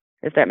of that,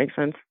 if that makes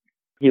sense.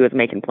 He was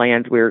making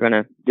plans. We were going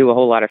to do a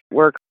whole lot of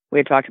work. We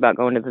had talked about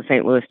going to the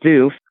St. Louis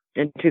Zoo.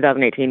 In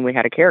 2018, we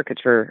had a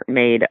caricature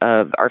made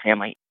of our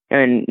family.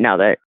 And now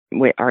that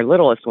our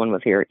littlest one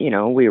was here,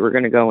 we were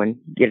going to go and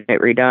get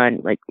it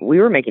redone. We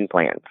were making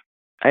plans.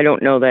 I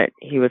don't know that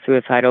he was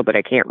suicidal, but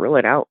I can't rule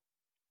it out.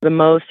 The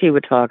most he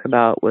would talk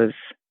about was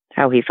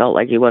how he felt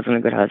like he wasn't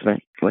a good husband,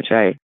 which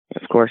I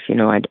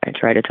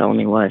try to tell him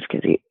he was,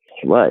 because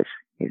he was.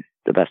 He's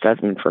the best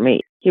husband for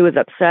me. He was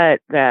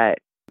upset that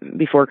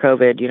before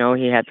COVID,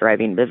 he had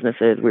thriving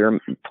businesses. We were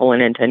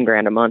pulling in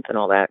 $10,000 a month and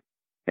all that.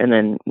 And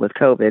then with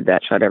COVID,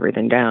 that shut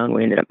everything down.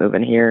 We ended up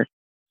moving here.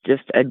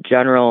 Just a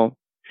general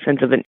sense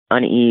of an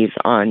unease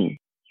on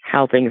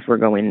how things were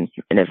going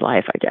in his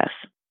life, I guess.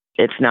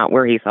 It's not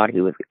where he thought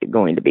he was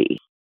going to be.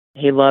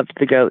 He loved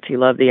the goats. He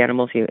loved the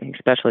animals. He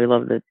especially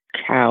loved the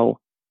cow.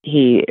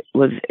 He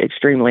was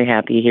extremely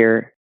happy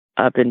here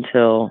up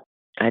until,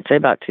 I'd say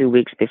about 2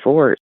 weeks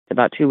before.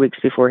 About 2 weeks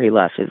before he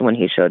left is when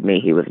he showed me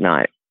he was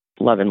not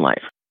loving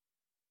life.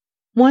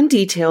 One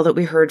detail that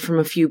we heard from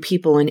a few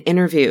people in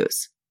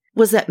interviews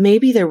was that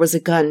maybe there was a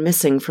gun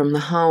missing from the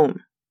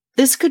home.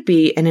 This could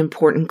be an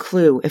important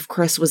clue if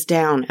Chris was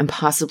down and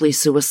possibly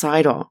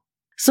suicidal.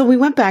 So we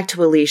went back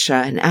to Alicia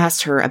and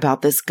asked her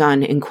about this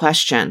gun in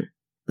question,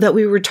 that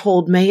we were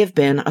told may have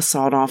been a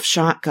sawed-off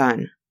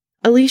shotgun.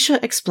 Alicia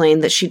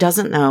explained that she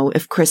doesn't know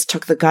if Chris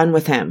took the gun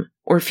with him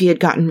or if he had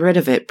gotten rid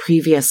of it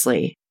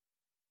previously.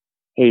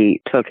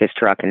 He took his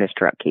truck and his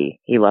truck key.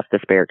 He left the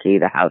spare key,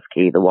 the house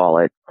key, the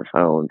wallet, the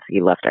phones.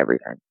 He left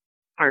everything.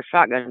 Our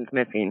shotgun's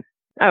missing.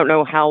 I don't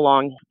know how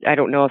long. I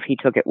don't know if he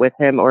took it with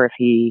him or if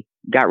he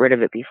got rid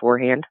of it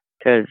beforehand,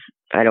 because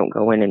I don't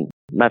go in and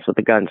mess with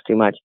the guns too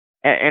much.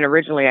 And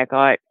originally I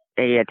thought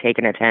they had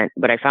taken a tent,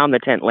 but I found the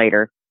tent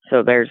later.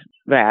 So there's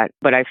that,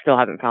 but I still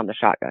haven't found the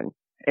shotgun.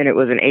 And it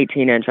was an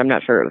 18-inch, I'm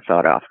not sure it was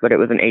sawed off, but it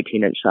was an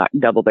 18-inch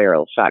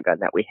double-barrel shotgun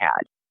that we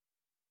had.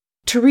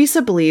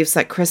 Teresa believes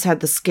that Chris had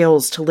the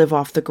skills to live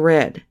off the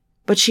grid,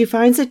 but she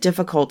finds it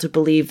difficult to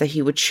believe that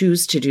he would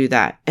choose to do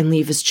that and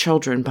leave his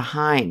children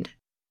behind.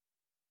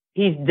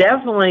 He's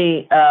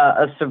definitely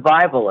a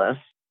survivalist.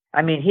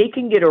 I mean, he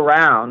can get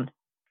around.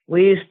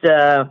 We used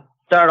to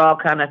start all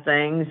kind of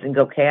things and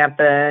go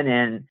camping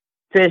and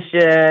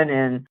fishing,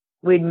 and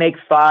we'd make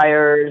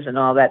fires and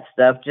all that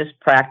stuff, just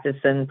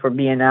practicing for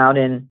being out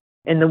in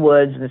the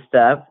woods and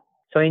stuff.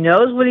 So he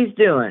knows what he's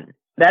doing.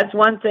 That's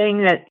one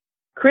thing that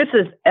Chris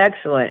is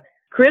excellent.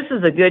 Chris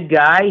is a good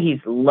guy.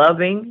 He's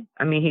loving.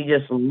 I mean, he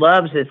just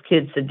loves his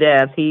kids to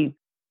death. He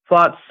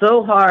fought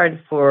so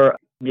hard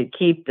to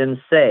keep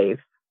them safe.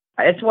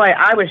 That's why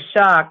I was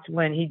shocked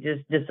when he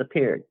just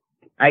disappeared.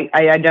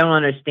 I don't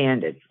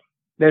understand it.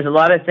 There's a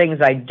lot of things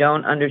I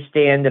don't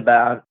understand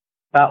about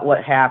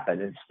what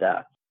happened and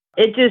stuff.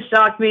 It just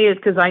shocked me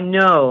because I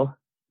know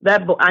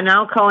that I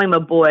now call him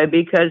a boy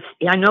because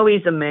I know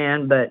he's a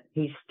man, but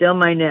he's still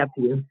my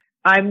nephew.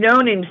 I've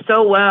known him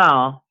so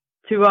well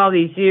through all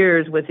these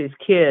years with his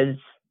kids.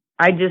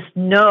 I just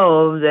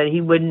know that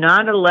he would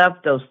not have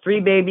left those 3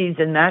 babies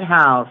in that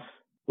house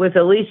with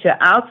Alicia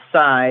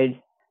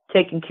outside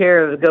taking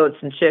care of the goats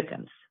and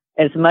chickens.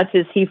 As much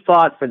as he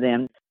fought for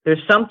them,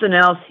 there's something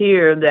else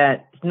here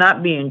that's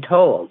not being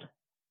told.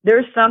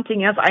 There's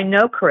something else. I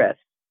know Chris.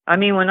 I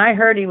mean, when I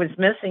heard he was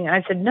missing,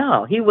 I said,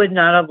 no, he would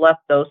not have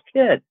left those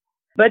kids.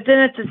 But then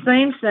at the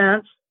same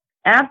sense,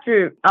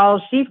 after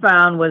all she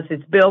found was his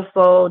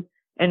billfold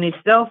and his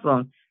cell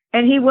phone,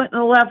 and he wouldn't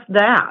have left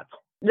that.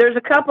 There's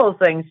a couple of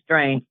things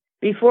strange.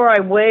 Before I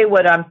weigh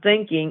what I'm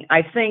thinking,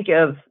 I think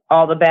of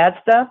all the bad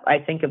stuff. I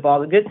think of all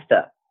the good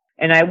stuff.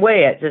 And I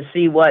weigh it to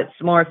see what's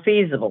more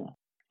feasible.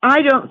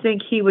 I don't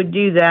think he would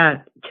do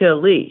that to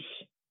Elise.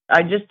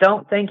 I just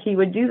don't think he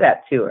would do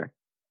that to her.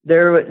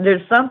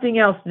 There's something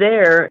else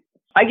there.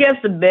 I guess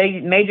the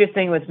major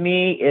thing with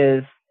me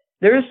is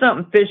there's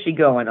something fishy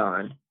going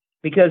on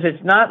because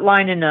it's not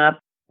lining up.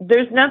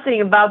 There's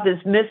nothing about this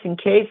missing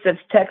case that's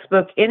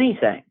textbook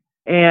anything.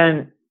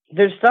 And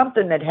there's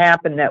something that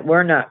happened that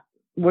we're not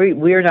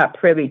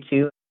privy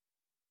to.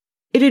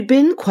 It had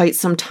been quite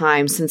some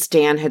time since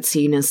Dan had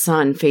seen his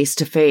son face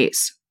to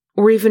face,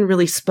 or even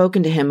really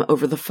spoken to him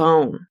over the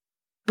phone.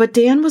 But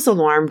Dan was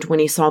alarmed when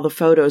he saw the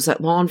photos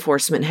that law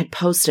enforcement had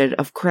posted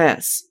of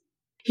Chris.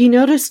 He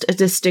noticed a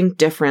distinct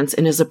difference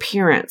in his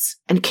appearance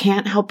and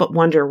can't help but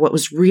wonder what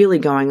was really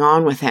going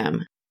on with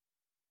him.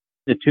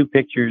 The 2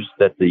 pictures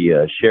that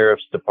the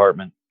sheriff's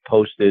department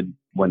posted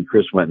when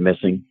Chris went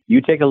missing,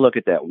 you take a look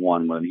at that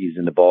one when he's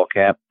in the ball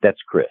cap,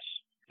 that's Chris.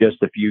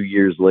 Just a few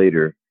years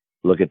later,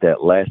 look at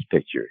that last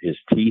picture, his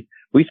teeth.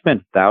 We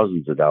spent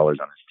thousands of dollars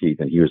on his teeth,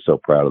 and he was so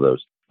proud of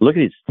those. Look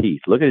at his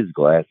teeth. Look at his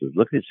glasses.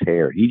 Look at his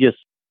hair. He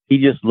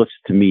just looks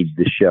to me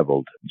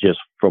disheveled, just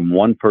from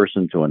one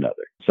person to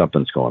another.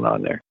 Something's going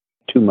on there.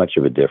 Too much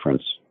of a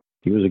difference.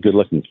 He was a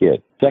good-looking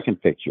kid.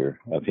 Second picture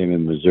of him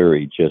in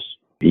Missouri,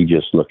 he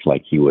just looked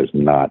like he was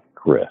not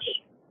Chris.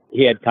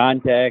 He had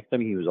contacts. I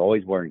mean, he was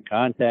always wearing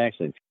contacts.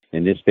 And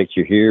in this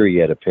picture here, he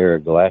had a pair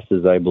of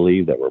glasses, I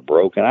believe, that were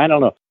broken. I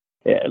don't know.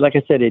 Like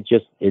I said, it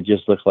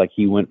just looks like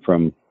he went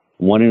from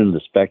one end of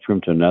the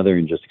spectrum to another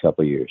in just a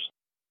couple of years.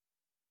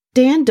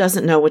 Dan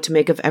doesn't know what to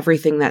make of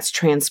everything that's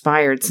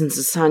transpired since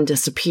his son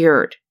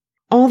disappeared.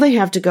 All they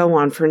have to go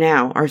on for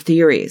now are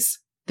theories.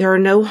 There are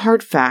no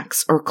hard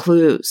facts or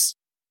clues.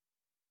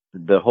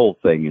 The whole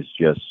thing is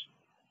just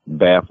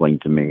baffling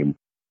to me.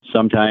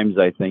 Sometimes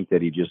I think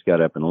that he just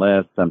got up and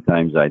left.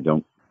 Sometimes I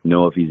don't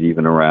know if he's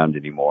even around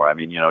anymore. I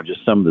mean,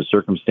 just some of the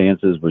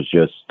circumstances was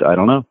just, I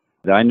don't know.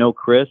 I know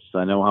Chris.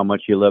 I know how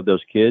much he loved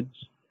those kids.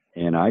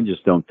 And I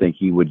just don't think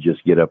he would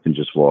just get up and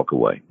just walk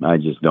away. I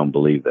just don't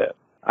believe that.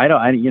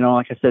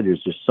 Like I said,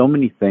 there's just so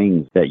many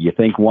things that you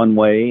think one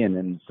way and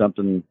then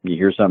you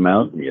hear something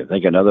else and you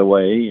think another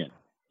way. And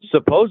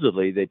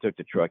supposedly they took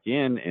the truck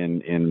in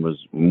and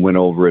went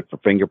over it for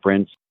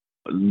fingerprints.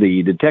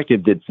 The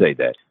detective did say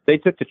that. They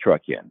took the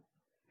truck in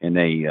and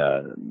they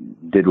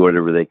did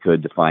whatever they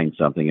could to find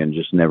something and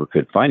just never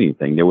could find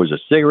anything. There was a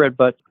cigarette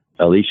butt.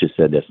 Alicia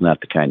said that's not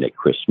the kind that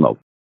Chris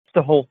smoked.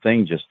 The whole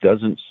thing just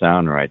doesn't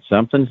sound right.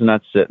 Something's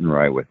not sitting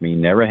right with me.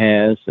 Never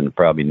has and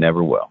probably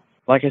never will.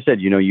 Like I said,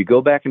 you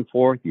go back and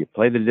forth, you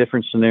play the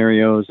different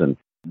scenarios, and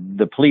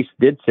the police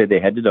did say they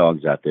had the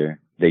dogs out there.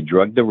 They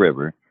drugged the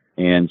river,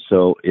 And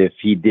so if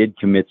he did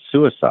commit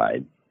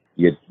suicide,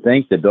 you'd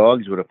think the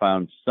dogs would have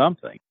found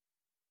something.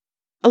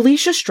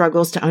 Alicia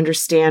struggles to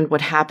understand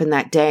what happened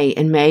that day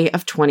in May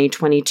of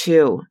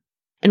 2022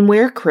 and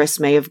where Chris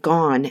may have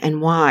gone and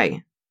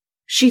why.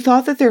 She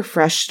thought that their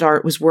fresh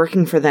start was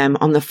working for them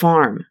on the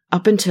farm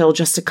up until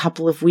just a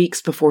couple of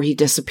weeks before he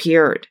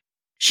disappeared.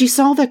 She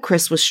saw that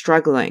Chris was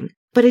struggling,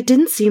 but it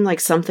didn't seem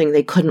like something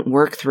they couldn't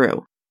work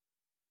through.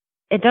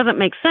 It doesn't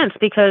make sense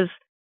because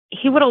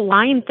he would have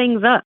lined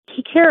things up.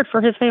 He cared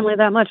for his family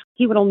that much.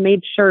 He would have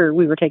made sure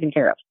we were taken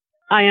care of.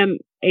 I am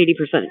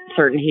 80%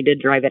 certain he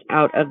did drive it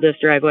out of this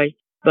driveway,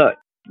 but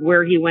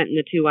where he went in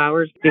the 2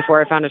 hours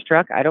before I found his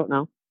truck, I don't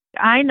know.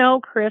 I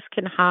know Chris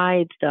can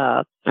hide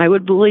stuff. I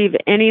would believe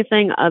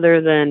anything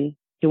other than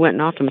he went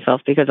and offed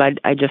himself because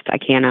I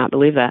cannot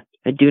believe that.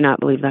 I do not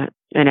believe that.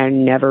 And I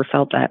never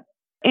felt that.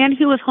 And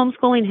he was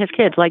homeschooling his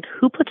kids. Like,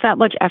 who puts that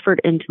much effort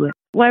into it?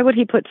 Why would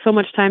he put so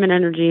much time and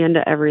energy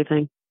into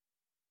everything?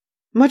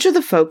 Much of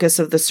the focus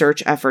of the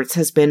search efforts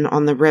has been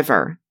on the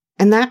river,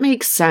 and that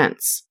makes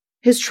sense.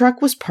 His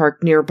truck was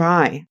parked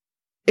nearby.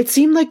 It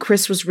seemed like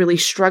Chris was really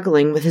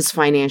struggling with his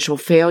financial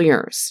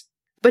failures,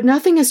 but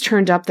nothing has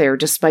turned up there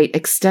despite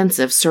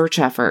extensive search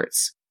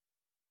efforts.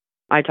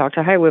 I talked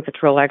to Highway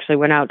Patrol, actually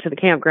went out to the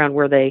campground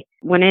where they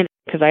went in,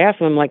 because I asked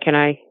them, like, can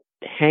I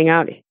hang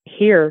out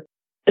here?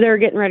 They were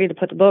getting ready to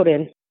put the boat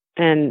in,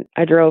 and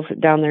I drove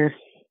down there,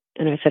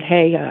 and I said,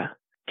 hey,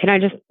 can I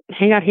just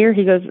hang out here?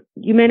 He goes,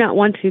 you may not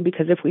want to,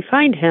 because if we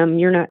find him,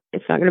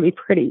 it's not going to be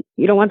pretty.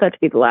 You don't want that to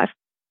be the last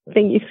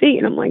thing you see.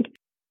 And I'm like,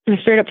 I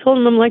straight up told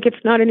him, I'm like,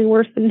 it's not any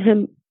worse than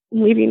him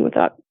leaving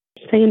without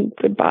saying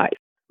goodbye.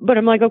 But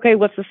I'm like, okay,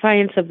 what's the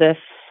science of this?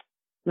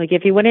 Like,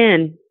 if he went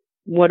in,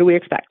 what do we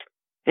expect?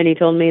 And he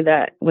told me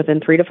that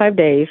within 3 to 5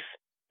 days,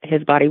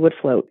 his body would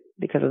float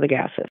because of the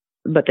gases.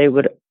 But they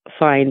would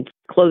find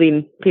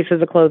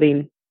pieces of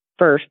clothing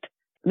first.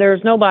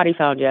 There's no body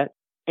found yet.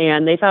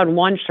 And they found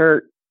one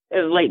shirt.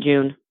 It was late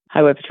June.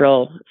 Highway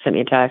Patrol sent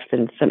me a text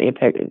and sent me a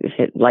pic,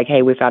 like,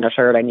 hey, we found a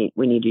shirt.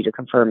 We need you to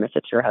confirm if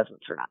it's your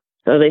husband's or not.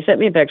 So they sent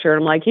me a picture.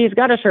 And I'm like, he's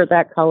got a shirt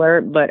that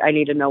color, but I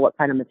need to know what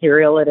kind of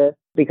material it is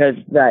because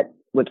that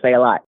would say a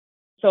lot.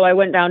 So I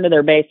went down to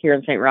their base here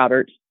in St.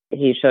 Roberts.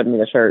 He showed me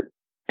the shirt,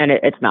 and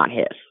it's not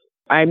his.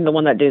 I'm the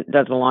one that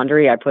does the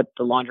laundry. I put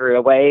the laundry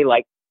away.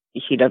 Like,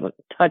 he doesn't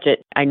touch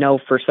it. I know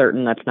for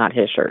certain that's not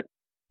his shirt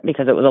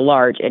because it was a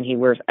large, and he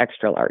wears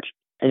extra large.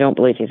 I don't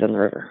believe he's in the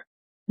river.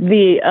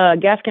 The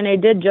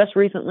Gasconade did just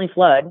recently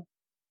flood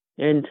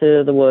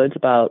into the woods,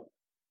 about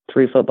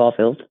 3 football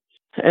fields.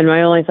 And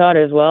my only thought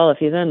is, well, if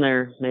he's in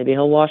there, maybe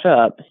he'll wash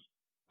up.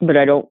 But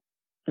I don't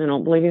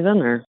believe he's in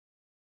there.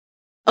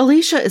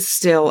 Alicia is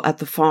still at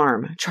the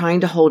farm, trying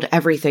to hold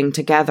everything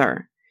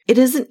together. It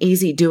isn't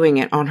easy doing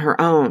it on her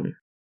own.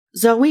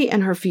 Zoe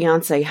and her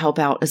fiancé help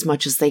out as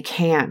much as they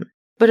can,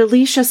 but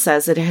Alicia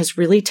says it has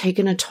really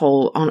taken a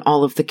toll on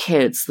all of the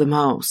kids the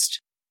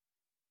most.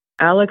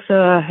 Alex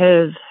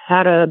has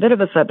had a bit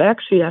of a setback.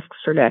 She asks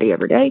her daddy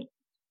every day.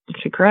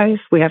 She cries.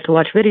 We have to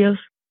watch videos.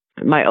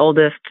 My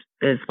oldest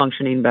is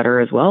functioning better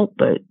as well,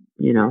 but,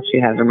 she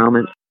has her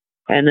moments.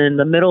 And then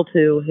the middle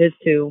two, his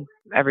two,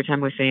 every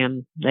time we see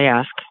him, they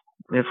ask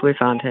if we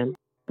found him.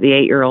 The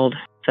 8-year-old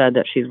said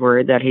that she's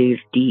worried that he's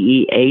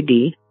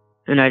DEAD.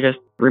 And I just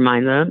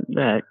remind them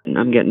that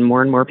I'm getting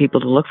more and more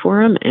people to look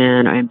for him,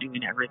 and I'm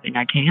doing everything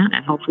I can,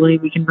 and hopefully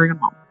we can bring him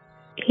home.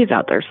 He's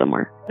out there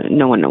somewhere.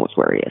 No one knows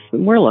where he is.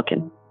 And we're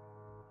looking.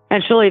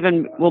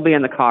 And we'll be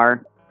in the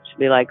car. She'll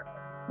be like,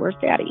 where's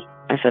Daddy?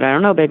 I said, I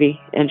don't know, baby.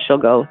 And she'll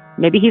go,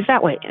 maybe he's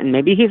that way. And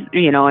maybe he's,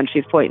 and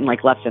she's pointing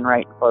like left and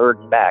right and forward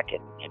and back.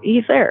 And maybe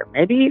he's there.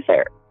 Maybe he's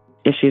there.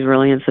 If she's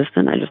really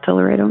insistent, I just tell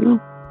her I don't know.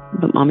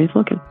 But Mommy's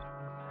looking.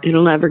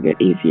 It'll never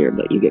get easier,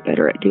 but you get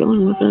better at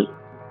dealing with it.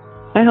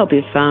 I hope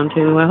he's found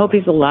too. I hope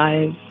he's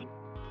alive.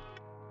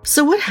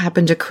 So what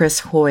happened to Chris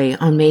Hoye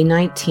on May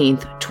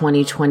 19th,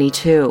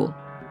 2022?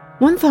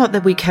 One thought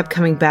that we kept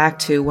coming back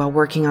to while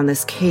working on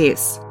this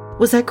case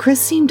was that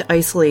Chris seemed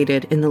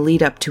isolated in the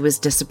lead up to his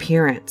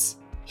disappearance.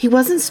 He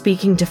wasn't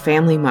speaking to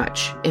family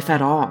much, if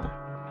at all.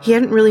 He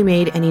hadn't really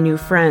made any new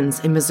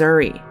friends in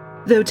Missouri,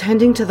 though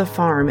tending to the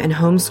farm and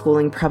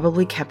homeschooling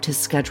probably kept his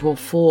schedule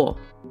full.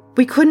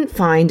 We couldn't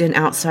find an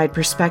outside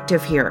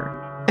perspective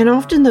here, and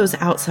often those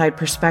outside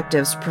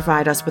perspectives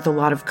provide us with a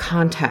lot of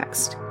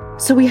context.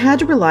 So we had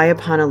to rely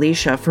upon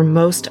Alicia for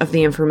most of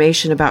the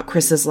information about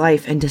Chris's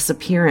life and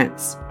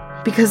disappearance,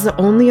 because the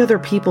only other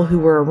people who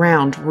were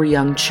around were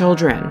young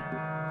children.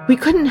 We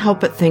couldn't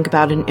help but think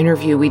about an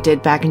interview we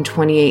did back in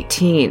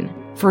 2018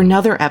 for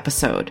another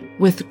episode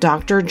with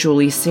Dr.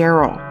 Julie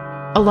Serrell,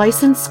 a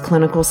licensed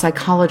clinical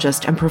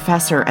psychologist and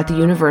professor at the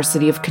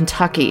University of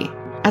Kentucky.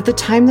 At the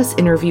time this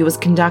interview was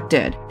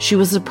conducted, she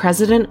was the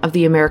president of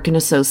the American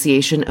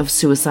Association of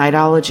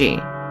Suicidology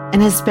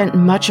and has spent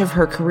much of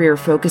her career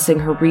focusing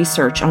her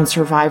research on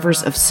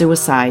survivors of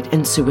suicide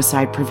and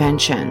suicide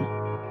prevention.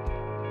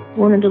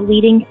 One of the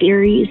leading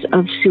theories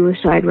of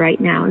suicide right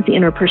now is the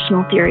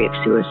interpersonal theory of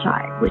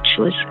suicide, which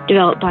was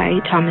developed by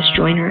Thomas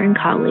Joyner and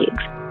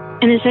colleagues.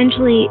 And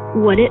essentially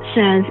what it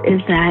says is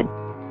that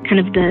kind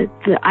of the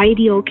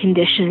ideal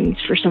conditions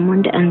for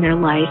someone to end their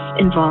life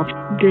involve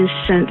this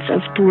sense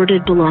of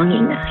thwarted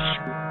belongingness.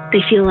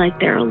 They feel like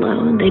they're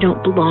alone. They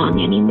don't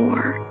belong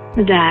anymore.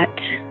 That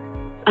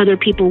other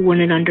people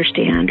wouldn't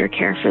understand or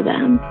care for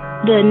them.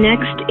 The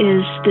next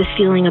is this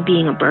feeling of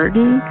being a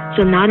burden.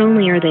 So not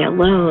only are they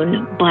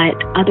alone, but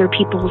other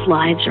people's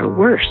lives are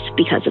worse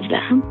because of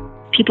them.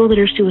 People that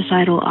are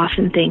suicidal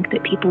often think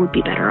that people would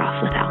be better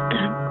off without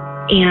them.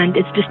 And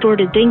it's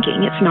distorted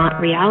thinking. It's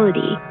not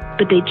reality.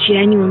 But they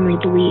genuinely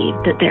believe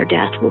that their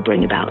death will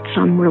bring about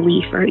some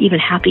relief or even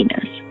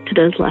happiness to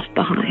those left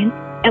behind.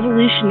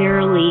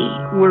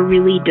 Evolutionarily, we're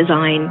really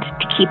designed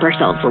to keep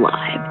ourselves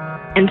alive.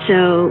 And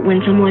so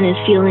when someone is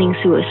feeling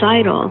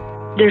suicidal,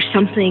 there's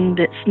something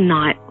that's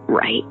not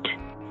right.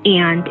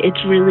 And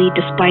it's really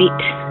despite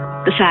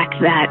the fact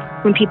that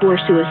when people are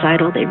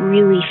suicidal, they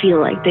really feel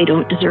like they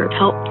don't deserve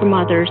help from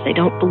others, they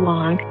don't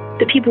belong,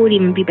 that people would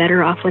even be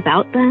better off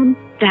without them,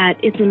 that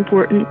it's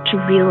important to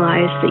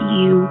realize that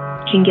you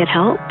can get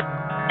help,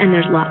 and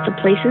there's lots of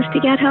places to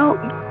get help.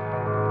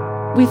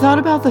 We thought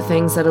about the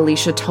things that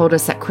Alicia told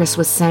us that Chris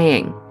was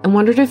saying and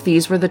wondered if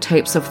these were the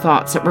types of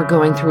thoughts that were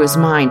going through his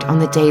mind on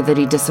the day that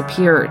he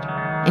disappeared,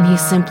 and he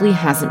simply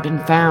hasn't been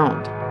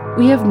found.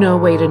 We have no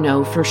way to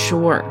know for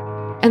sure,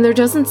 and there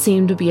doesn't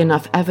seem to be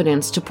enough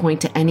evidence to point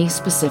to any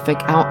specific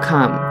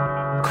outcome.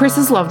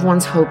 Chris's loved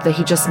ones hope that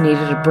he just needed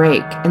a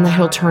break and that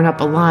he'll turn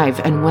up alive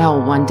and well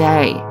one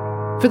day.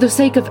 For the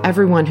sake of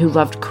everyone who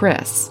loved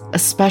Chris,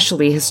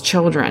 especially his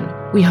children,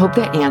 we hope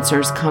that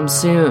answers come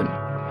soon.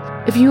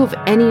 If you have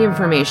any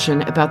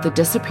information about the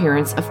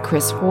disappearance of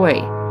Chris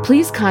Hoye,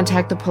 please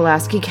contact the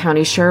Pulaski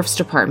County Sheriff's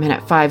Department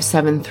at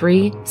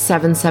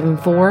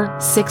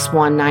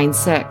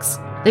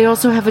 573-774-6196. They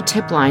also have a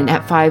tip line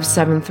at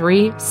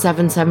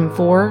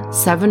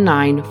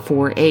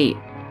 573-774-7948.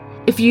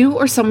 If you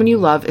or someone you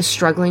love is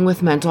struggling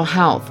with mental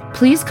health,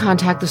 please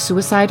contact the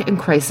Suicide and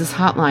Crisis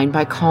Hotline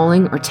by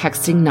calling or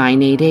texting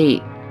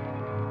 988.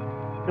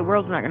 The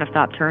world's not going to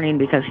stop turning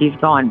because he's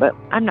gone, but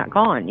I'm not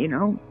gone,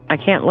 I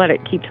can't let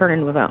it keep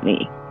turning without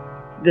me.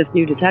 This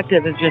new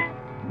detective is just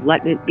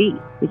letting it be.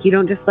 Like, you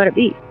don't just let it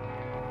be.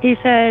 He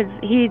says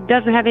he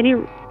doesn't have any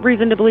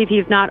reason to believe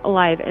he's not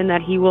alive and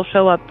that he will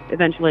show up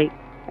eventually.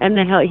 And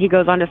then he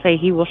goes on to say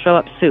he will show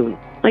up soon.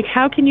 Like,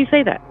 how can you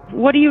say that?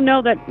 What do you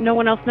know that no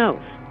one else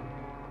knows?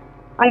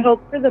 I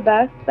hope for the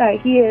best that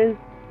he is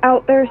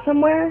out there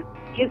somewhere.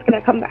 He's going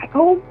to come back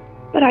home,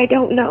 but I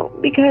don't know,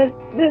 because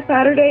this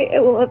Saturday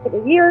it will have been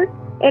a year,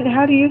 and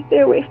how do you stay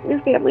away from your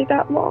family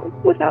that long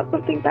without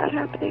something bad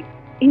happening?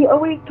 He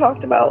always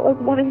talked about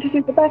wanting to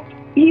do the best.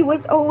 He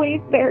was always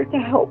there to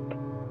help.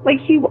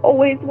 He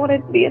always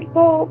wanted to be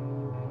involved,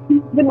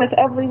 even with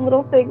every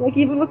little thing.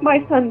 Even with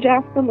my son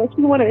Jackson,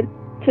 he wanted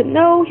to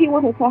know, he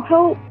wanted to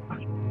help.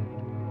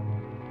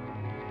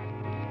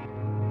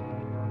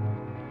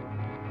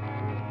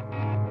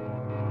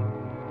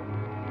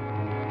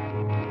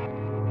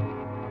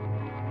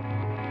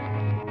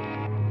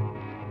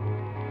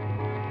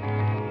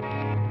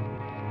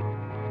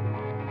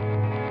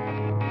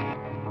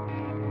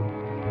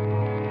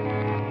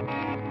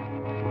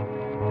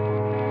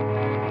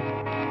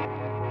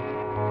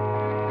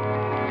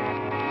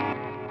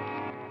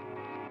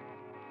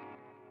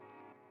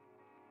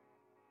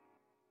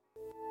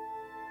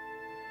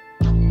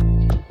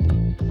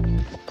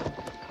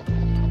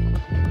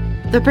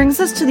 That brings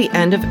us to the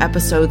end of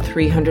episode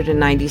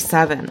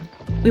 397.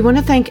 We want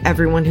to thank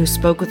everyone who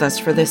spoke with us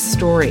for this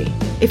story.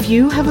 If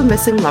you have a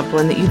missing loved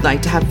one that you'd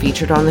like to have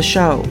featured on the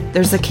show,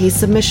 there's a case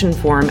submission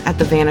form at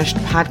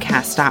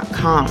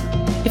thevanishedpodcast.com.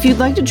 If you'd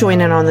like to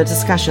join in on the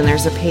discussion,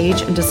 there's a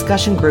page and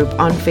discussion group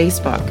on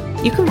Facebook.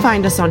 You can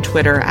find us on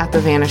Twitter at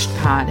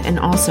thevanishedpod and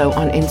also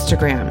on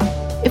Instagram.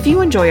 If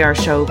you enjoy our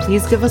show,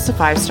 please give us a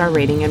 5-star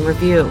rating and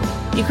review.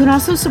 You can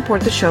also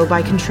support the show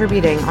by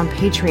contributing on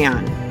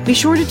Patreon. Be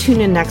sure to tune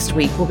in next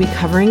week. We'll be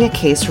covering a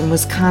case from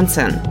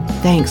Wisconsin.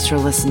 Thanks for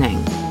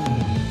listening.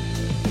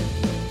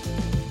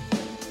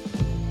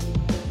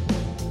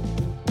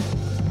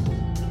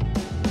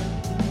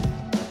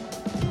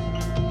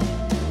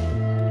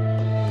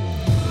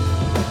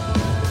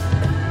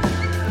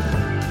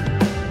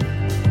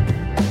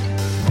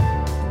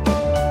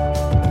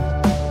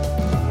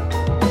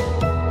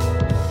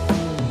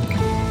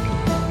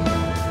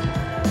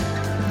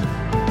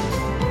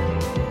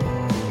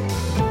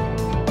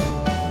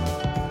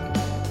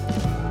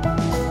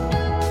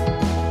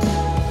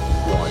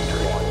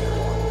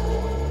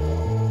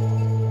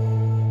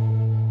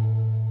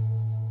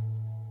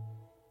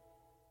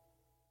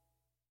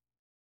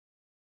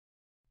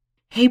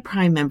 Hey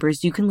Prime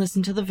members, you can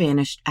listen to The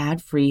Vanished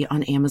ad-free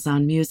on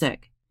Amazon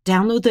Music.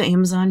 Download the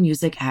Amazon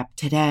Music app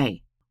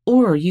today.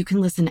 Or you can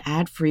listen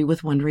ad-free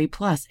with Wondery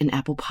Plus in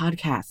Apple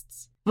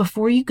Podcasts.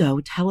 Before you go,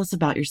 tell us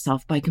about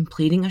yourself by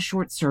completing a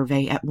short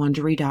survey at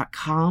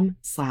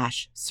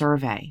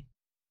Wondery.com/survey.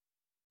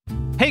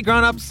 Hey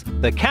grown-ups,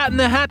 the Cat in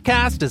the Hat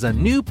Cast is a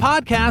new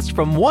podcast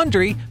from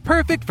Wondery,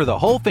 perfect for the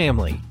whole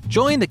family.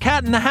 Join the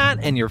Cat in the Hat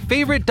and your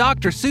favorite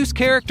Dr. Seuss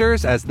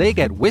characters as they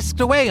get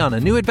whisked away on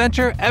a new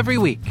adventure every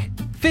week.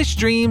 Fish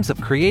dreams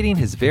of creating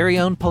his very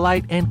own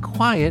polite and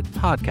quiet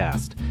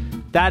podcast.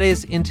 That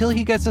is, until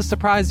he gets a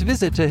surprise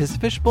visit to his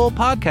Fishbowl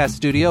podcast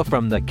studio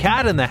from the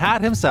Cat in the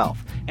Hat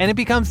himself, and it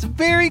becomes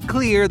very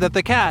clear that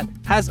the cat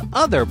has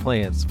other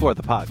plans for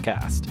the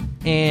podcast.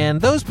 And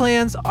those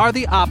plans are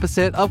the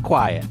opposite of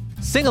quiet.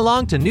 Sing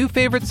along to new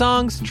favorite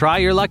songs, try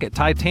your luck at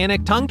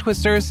Titanic tongue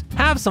twisters,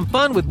 have some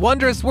fun with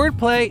wondrous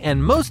wordplay,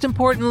 and most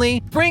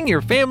importantly, bring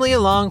your family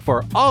along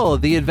for all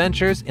of the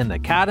adventures in the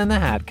Cat in the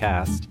Hat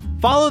cast.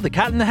 Follow the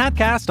Cat in the Hat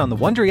cast on the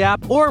Wondery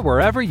app or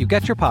wherever you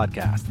get your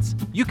podcasts.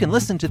 You can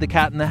listen to the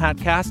Cat in the Hat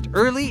cast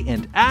early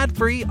and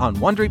ad-free on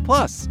Wondery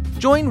Plus.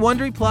 Join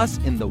Wondery Plus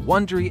in the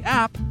Wondery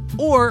app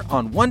or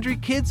on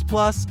Wondery Kids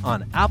Plus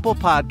on Apple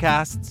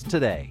Podcasts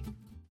today.